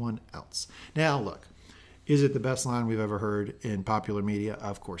hurt anyone else. Now, look, is it the best line we've ever heard in popular media?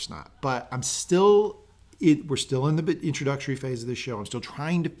 Of course not. But we're still in the introductory phase of the show. I'm still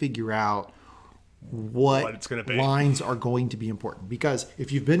trying to figure out what it's going to be. Lines are going to be important. Because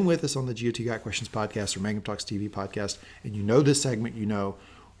if you've been with us on the GOT Got Questions podcast or Magnum Talks TV podcast, and you know this segment,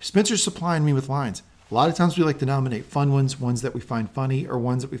 Spencer's supplying me with lines. A lot of times we like to nominate fun ones that we find funny, or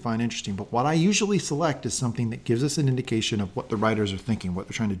ones that we find interesting. But what I usually select is something that gives us an indication of what the writers are thinking, what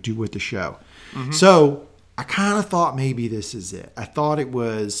they're trying to do with the show. Mm-hmm. So I kind of thought maybe this is it. I thought it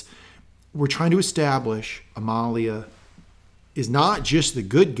was, we're trying to establish Amalia is not just the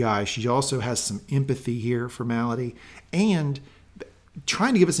good guy. She also has some empathy here for Malady, and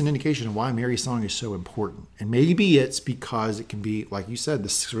trying to give us an indication of why Mary's song is so important. And maybe it's because it can be, like you said,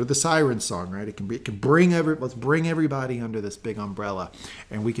 this sort of the siren song, right? It can bring let's bring everybody under this big umbrella,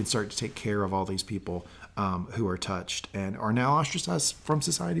 and we can start to take care of all these people who are touched and are now ostracized from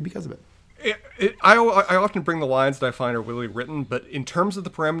society because of it. I often bring the lines that I find are really written, but in terms of the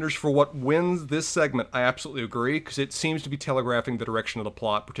parameters for what wins this segment, I absolutely agree, because it seems to be telegraphing the direction of the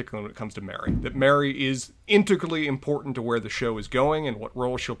plot, particularly when it comes to Mary. That Mary is integrally important to where the show is going and what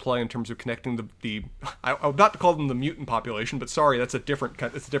role she'll play in terms of connecting the I'm not to call them the mutant population, but sorry, that's a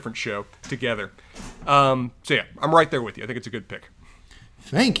different show together. So yeah, I'm right there with you. I think it's a good pick.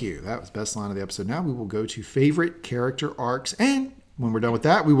 Thank you. That was best line of the episode. Now we will go to favorite character arcs, and when we're done with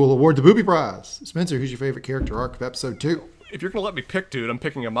that, we will award the Booby Prize. Spencer, who's your favorite character arc of episode 2? If you're going to let me pick, dude, I'm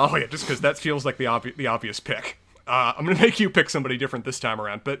picking Amalia, just because that feels like the obvious pick. I'm going to make you pick somebody different this time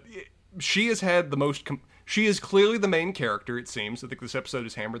around, but she has had the most... she is clearly the main character, it seems. I think this episode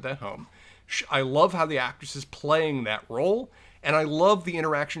has hammered that home. I love how the actress is playing that role, and I love the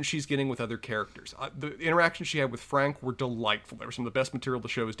interaction she's getting with other characters. The interactions she had with Frank were delightful. They were some of the best material the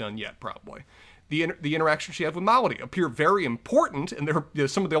show has done yet, probably. The interaction she had with Malady appear very important, and they're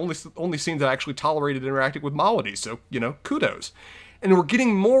some of the only scenes that I actually tolerated interacting with Malady, so, kudos. And we're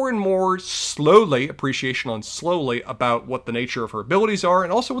getting more and more slowly, appreciation on slowly, about what the nature of her abilities are,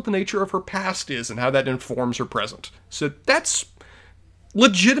 and also what the nature of her past is, and how that informs her present. So that's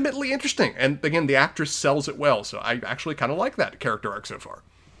legitimately interesting. And again, the actress sells it well, so I actually kind of like that character arc so far.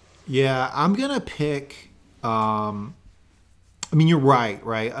 Yeah, I'm going to pick... I mean, you're right?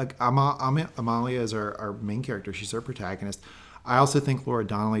 Amalia is our main character. She's our protagonist. I also think Laura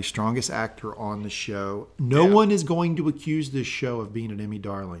Donnelly, strongest actor on the show. No one is going to accuse this show of being an Emmy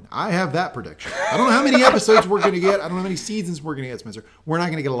darling. I have that prediction. I don't know how many episodes we're going to get. I don't know how many seasons we're going to get, Spencer. We're not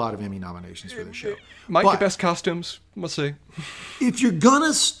going to get a lot of Emmy nominations for this show. Might get best costumes. We'll see. If you're going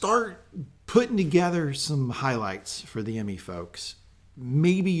to start putting together some highlights for the Emmy folks,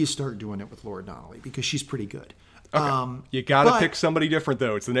 maybe you start doing it with Laura Donnelly, because she's pretty good. Okay. You got to pick somebody different,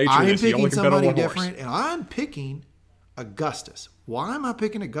 though. It's the nature of this. I'm picking somebody different, and I'm picking Augustus. Why am I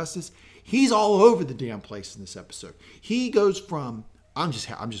picking Augustus? He's all over the damn place in this episode. He goes from I'm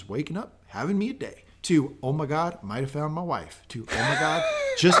just waking up, having me a day, to oh my God, might have found my wife, to oh my God,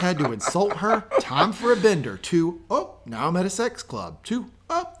 just had to insult her, time for a bender, to oh, now I'm at a sex club, to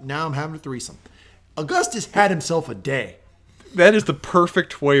oh, now I'm having a threesome. Augustus had himself a day. That is the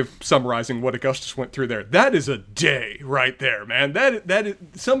perfect way of summarizing what Augustus went through there. That is a day right there, man. That is,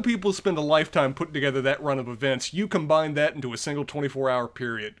 some people spend a lifetime putting together that run of events. You combine that into a single 24-hour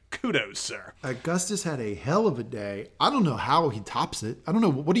period. Kudos, sir. Augustus had a hell of a day. I don't know how he tops it. I don't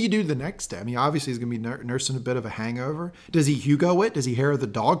know. What do you do the next day? I mean, obviously he's going to be nursing a bit of a hangover. Does he Hugo it? Does he hair the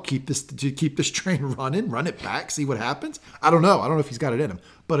dog? Keep this train running? Run it back? See what happens? I don't know. I don't know if he's got it in him.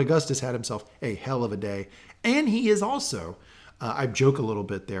 But Augustus had himself a hell of a day. And he is also... I joke a little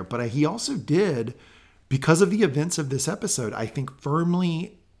bit there, but he also did, because of the events of this episode, I think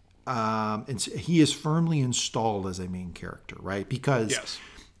firmly, he is firmly installed as a main character, right? Because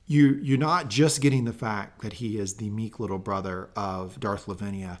you're not just getting the fact that he is the meek little brother of Darth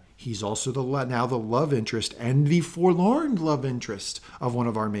Lavinia. He's also now the love interest and the forlorn love interest of one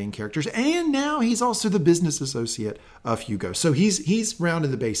of our main characters. And now he's also the business associate of Hugo. So he's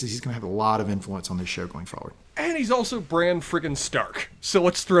rounding the bases. He's going to have a lot of influence on this show going forward. And he's also Bran friggin' Stark. So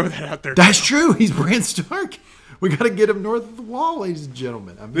let's throw that out there. That's true. He's Bran Stark. We got to get him north of the wall, ladies and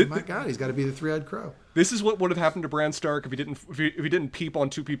gentlemen. I mean, my God, he's got to be the three-eyed crow. This is what would have happened to Bran Stark if he didn't peep on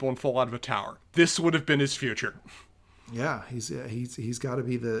two people and fall out of a tower. This would have been his future. Yeah, he's got to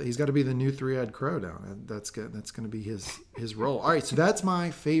be the new three-eyed crow now. That's going to be his role. All right, so that's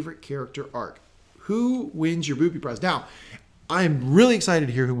my favorite character arc. Who wins your Booby Prize? Now, I'm really excited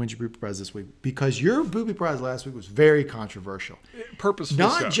to hear who wins your Booby Prize this week, because your Booby Prize last week was very controversial. Purposefully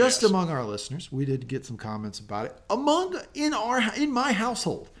not just among our listeners. We did get some comments about it. In my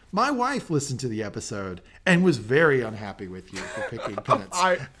household, my wife listened to the episode and was very unhappy with you for picking Penance.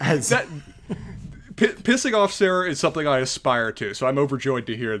 Pissing off Sarah is something I aspire to, so I'm overjoyed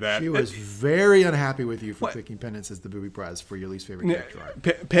to hear that. She was very unhappy with you for picking Penance as the Booby Prize for your least favorite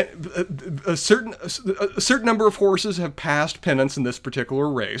character. A certain number of horses have passed Penance in this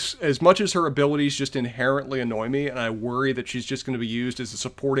particular race. As much as her abilities just inherently annoy me, and I worry that she's just going to be used as a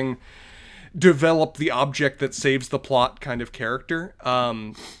supporting, develop the object that saves the plot kind of character,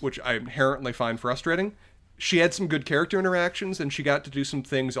 which I inherently find frustrating. She had some good character interactions, and she got to do some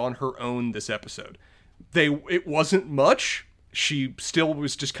things on her own this episode. It wasn't much. She still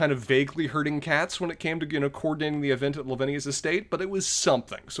was just kind of vaguely herding cats when it came to coordinating the event at Lavinia's estate, but it was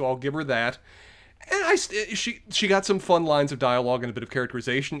something, so I'll give her that. And she got some fun lines of dialogue and a bit of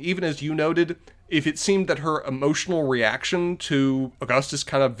characterization, even as you noted. If it seemed that her emotional reaction to Augustus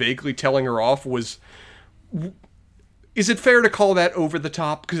kind of vaguely telling her off was... Is it fair to call that over the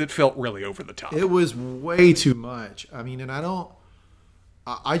top? Because it felt really over the top. It was way too much. I mean, and I don't...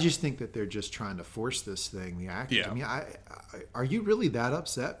 I just think that they're just trying to force this thing, the actors. Yeah. I mean, are you really that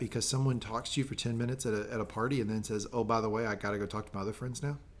upset because someone talks to you for 10 minutes at a party and then says, oh, by the way, I got to go talk to my other friends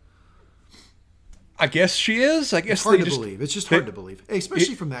now? I guess she is. I guess it's hard to believe. It's just hard to believe,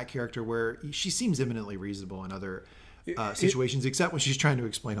 especially from that character where she seems eminently reasonable in other situations, except when she's trying to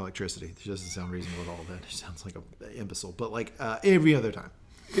explain electricity. She doesn't sound reasonable at all. Then she sounds like an imbecile. But like every other time.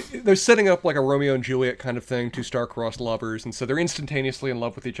 They're setting up like a Romeo and Juliet kind of thing, two star-crossed lovers, and so they're instantaneously in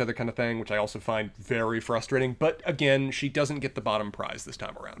love with each other kind of thing, which I also find very frustrating. But again, she doesn't get the bottom prize this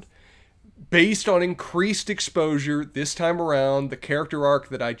time around. Based on increased exposure this time around, the character arc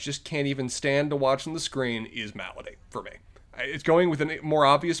that I just can't even stand to watch on the screen is Malady for me. It's going with a more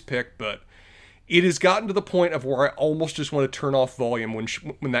obvious pick, but it has gotten to the point of where I almost just want to turn off volume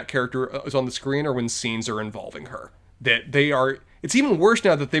when that character is on the screen or when scenes are involving her. That they are... It's even worse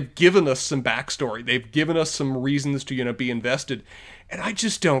now that they've given us some backstory. They've given us some reasons to, be invested. And I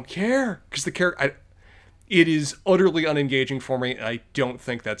just don't care. Because the character... It is utterly unengaging for me, and I don't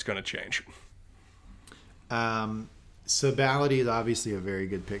think that's going to change. So Malady is obviously a very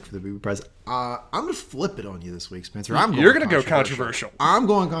good pick for the Booby Prize. I'm going to flip it on you this week, Spencer. You're going to go controversial. I'm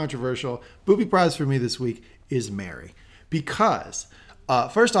going controversial. Booby Prize for me this week is Mary. Because...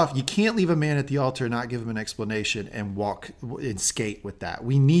 first off, you can't leave a man at the altar and not give him an explanation and walk and skate with that.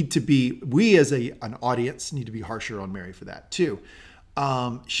 We as an audience need to be harsher on Mary for that too.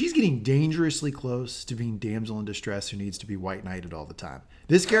 She's getting dangerously close to being damsel in distress who needs to be white knighted all the time.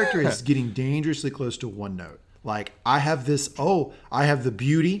 This character is getting dangerously close to one note. Like I have the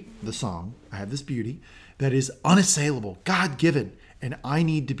beauty, the song. I have this beauty that is unassailable, God-given. And I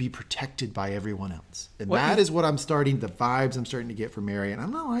need to be protected by everyone else. And that is what the vibes I'm starting to get from Mary, and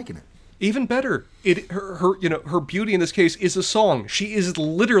I'm not liking it. Even better, her beauty in this case is a song. She is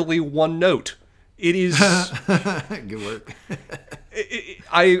literally one note. It is... Good work.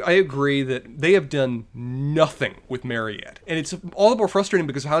 I agree that they have done nothing with Mary yet. And it's all the more frustrating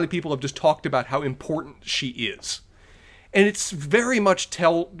because how many people have just talked about how important she is. And it's very much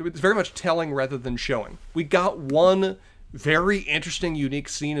telling rather than showing. We got one... very interesting, unique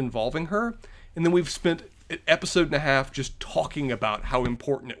scene involving her, and then we've spent an episode and a half just talking about how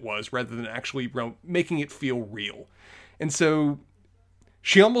important it was rather than actually making it feel real. And so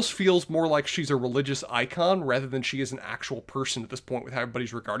she almost feels more like she's a religious icon rather than she is an actual person at this point with how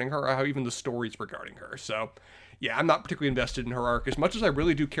everybody's regarding her or how even the story's regarding her. So yeah, I'm not particularly invested in her arc as much as I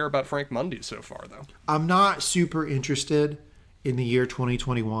really do care about Frank Mundy so far, though. I'm not super interested in the year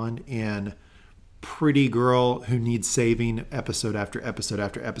 2021 in pretty girl who needs saving episode after episode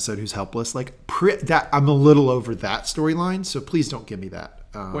after episode who's helpless. Like that, I'm a little over that storyline, so please don't give me that.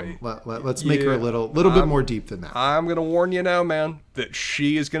 Let's make her a little bit more deep than that. I'm going to warn you now, man, that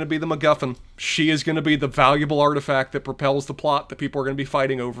she is going to be the MacGuffin. She is going to be the valuable artifact that propels the plot that people are going to be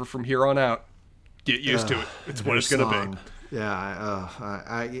fighting over from here on out. Get used to it. It's what it's going to be.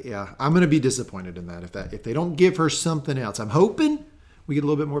 Yeah, I'm going to be disappointed in that if they don't give her something else. I'm hoping we get a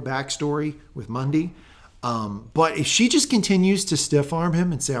little bit more backstory with Mundy. But if she just continues to stiff arm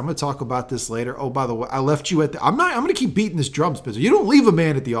him and say, I'm going to talk about this later. Oh, by the way, I left you I'm going to keep beating this drum, Spencer. You don't leave a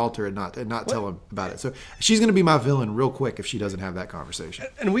man at the altar and not tell him about it. So she's going to be my villain real quick if she doesn't have that conversation.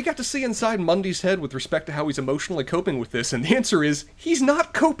 And we got to see inside Mundy's head with respect to how he's emotionally coping with this. And the answer is he's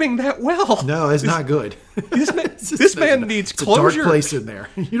not coping that well. No, it's not good. This man needs closure. It's a dark place in there.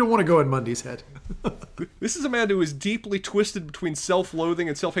 You don't want to go in Mundy's head. This is a man who is deeply twisted between self-loathing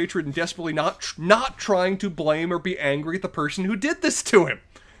and self-hatred and desperately not trying to blame or be angry at the person who did this to him.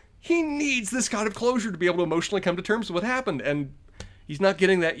 He needs this kind of closure to be able to emotionally come to terms with what happened, and he's not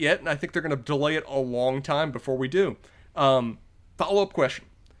getting that yet, and I think they're going to delay it a long time before we do. Follow-up question.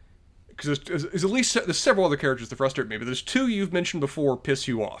 Because there's several other characters that frustrate me, but there's two you've mentioned before piss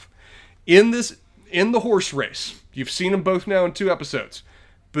you off. In the horse race, you've seen them both now in 2 episodes,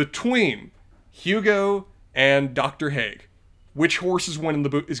 between Hugo and Dr. Haig, which horse is winning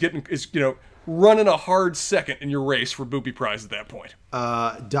is running a hard second in your race for Booby Prize at that point?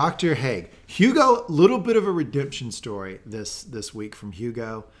 Dr. Haig. Hugo, little bit of a redemption story this week from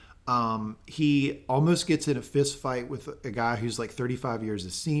Hugo. He almost gets in a fist fight with a guy who's like 35 years a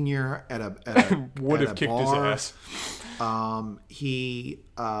senior at a would have kicked bar. His ass. He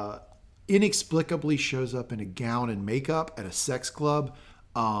inexplicably shows up in a gown and makeup at a sex club.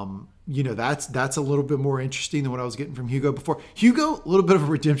 That's a little bit more interesting than what I was getting from Hugo before. Hugo, a little bit of a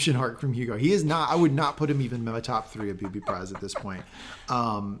redemption arc from Hugo. He is not, I would not put him even in my top 3 of Booby Prize at this point.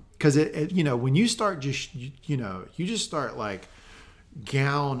 Cause when you start you just start like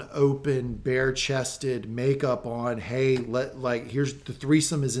gown open, bare chested, makeup on. Hey, here's the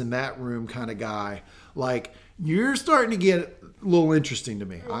threesome is in that room kind of guy. Like, you're starting to get a little interesting to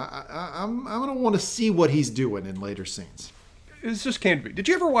me. I'm gonna want to see what he's doing in later scenes. It's just can't be. Did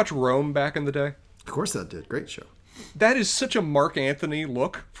you ever watch Rome back in the day? Of course, that did. Great show. That is such a Mark Anthony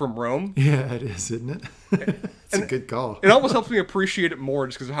look from Rome. Yeah, it is, isn't it? It's a good call. It almost helps me appreciate it more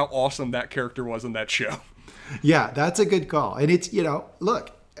just because of how awesome that character was in that show. Yeah, that's a good call. And it's,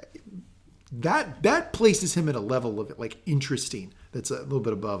 look, that places him at a level of like interesting that's a little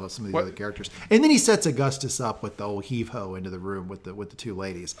bit above some of the other characters. And then he sets Augustus up with the old heave-ho into the room with the two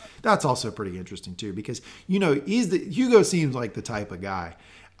ladies. That's also pretty interesting too, because Hugo seems like the type of guy.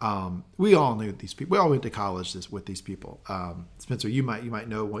 We all knew these people. We all went to college with these people. Spencer, you might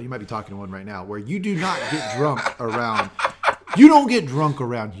know one. You might be talking to one right now where you do not get drunk around. You don't get drunk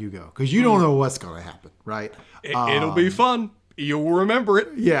around Hugo because you don't know what's going to happen, right? It'll be fun. You'll remember it,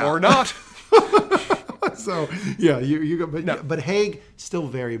 or not. So yeah, but Haig still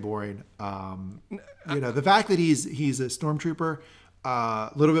very boring. The fact that he's a stormtrooper,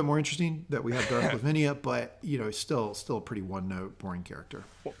 a little bit more interesting that we have Darth Lavinia, but still a pretty one note boring character.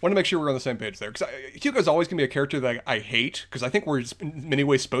 Want to make sure we're on the same page there, because Hugo's always gonna be a character that I hate, because I think we're in many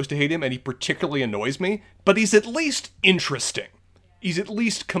ways supposed to hate him, and he particularly annoys me. But he's at least interesting. He's at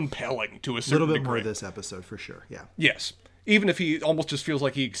least compelling to a certain degree. A little bit more this episode for sure. Yeah. Yes. Even if he almost just feels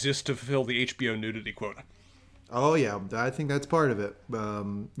like he exists to fulfill the HBO nudity quota. Oh yeah, I think that's part of it.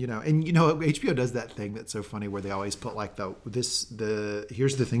 HBO does that thing that's so funny where they always put like here's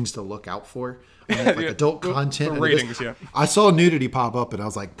the things to look out for, adult content. The ratings, yeah. I saw nudity pop up and I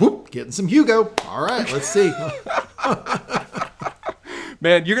was like, whoop, getting some Hugo. All right, let's see.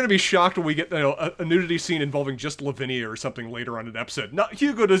 Man, you're going to be shocked when we get a nudity scene involving just Lavinia or something later on in an episode.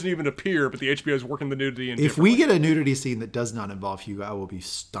 Hugo doesn't even appear, but the HBO is working the nudity in. If we get a nudity scene that does not involve Hugo, I will be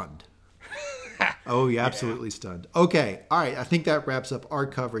stunned. Oh, yeah, absolutely stunned. Okay, all right. I think that wraps up our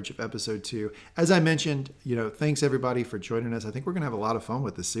coverage of episode 2. As I mentioned, thanks everybody for joining us. I think we're going to have a lot of fun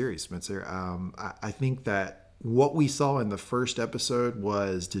with this series, Spencer. I think that what we saw in the first episode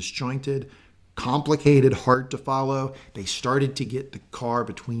was disjointed, complicated, hard to follow. They started to get the car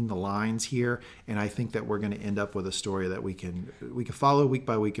between the lines here, and I think that we're going to end up with a story that we can follow week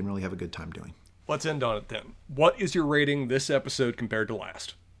by week and really have a good time doing. Let's end on it then. What is your rating this episode compared to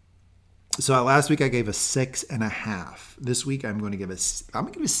last? So last week I gave a 6.5. This week I'm going to give a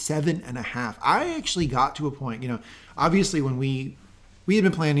 7.5. I actually got to a point, obviously when we had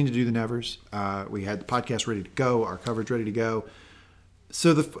been planning to do the Nevers, we had the podcast ready to go, our coverage ready to go.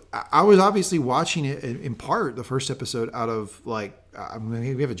 So I was obviously watching it in part, the first episode, out of we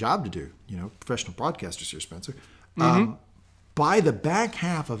have a job to do, professional broadcasters here, Spencer. Mm-hmm. By the back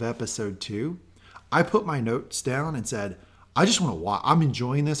half of episode 2, I put my notes down and said, I just want to watch. I'm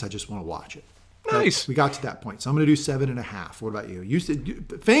enjoying this. I just want to watch it. Nice. We got to that point. So I'm going to do 7.5. What about you? You said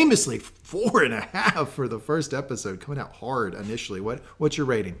famously 4.5 for the first episode, coming out hard initially. What's your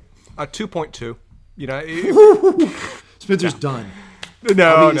rating? 2.2. Spencer's done.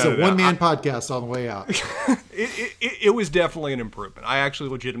 No, it's a one-man podcast on the way out. It was definitely an improvement. I actually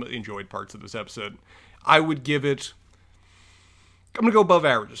legitimately enjoyed parts of this episode. I would give it... I'm going to go above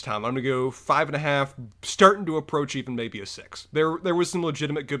average this time. I'm going to go 5.5, starting to approach even maybe a 6. There was some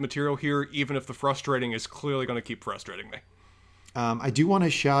legitimate good material here, even if the frustrating is clearly going to keep frustrating me. I do want to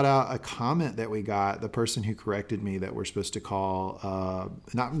shout out a comment that we got. The person who corrected me that we're supposed to call,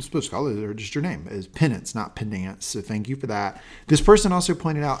 not supposed to call it, or just your name, is Penance, not Penance. So thank you for that. This person also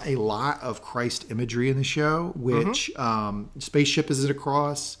pointed out a lot of Christ imagery in the show, which spaceship is at a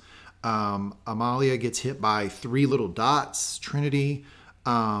cross. Amalia gets hit by 3 little dots, Trinity.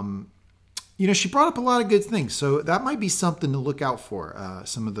 She brought up a lot of good things, so that might be something to look out for.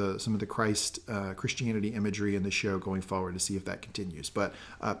 Some of the Christianity imagery in the show going forward to see if that continues. But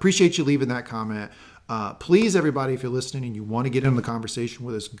appreciate you leaving that comment. Please, everybody, if you're listening and you want to get into the conversation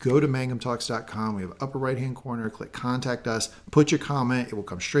with us, go to mangumtalks.com. We have upper right-hand corner, click Contact Us, put your comment. It will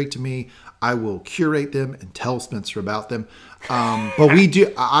come straight to me. I will curate them and tell Spencer about them. But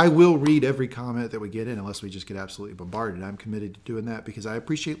I will read every comment that we get in unless we just get absolutely bombarded. I'm committed to doing that because I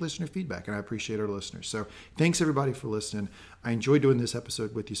appreciate listener feedback and I appreciate our listeners. So thanks, everybody, for listening. I enjoyed doing this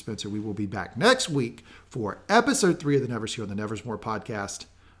episode with you, Spencer. We will be back next week for episode 3 of the Nevers here on the Nevers More podcast.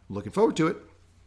 Looking forward to it.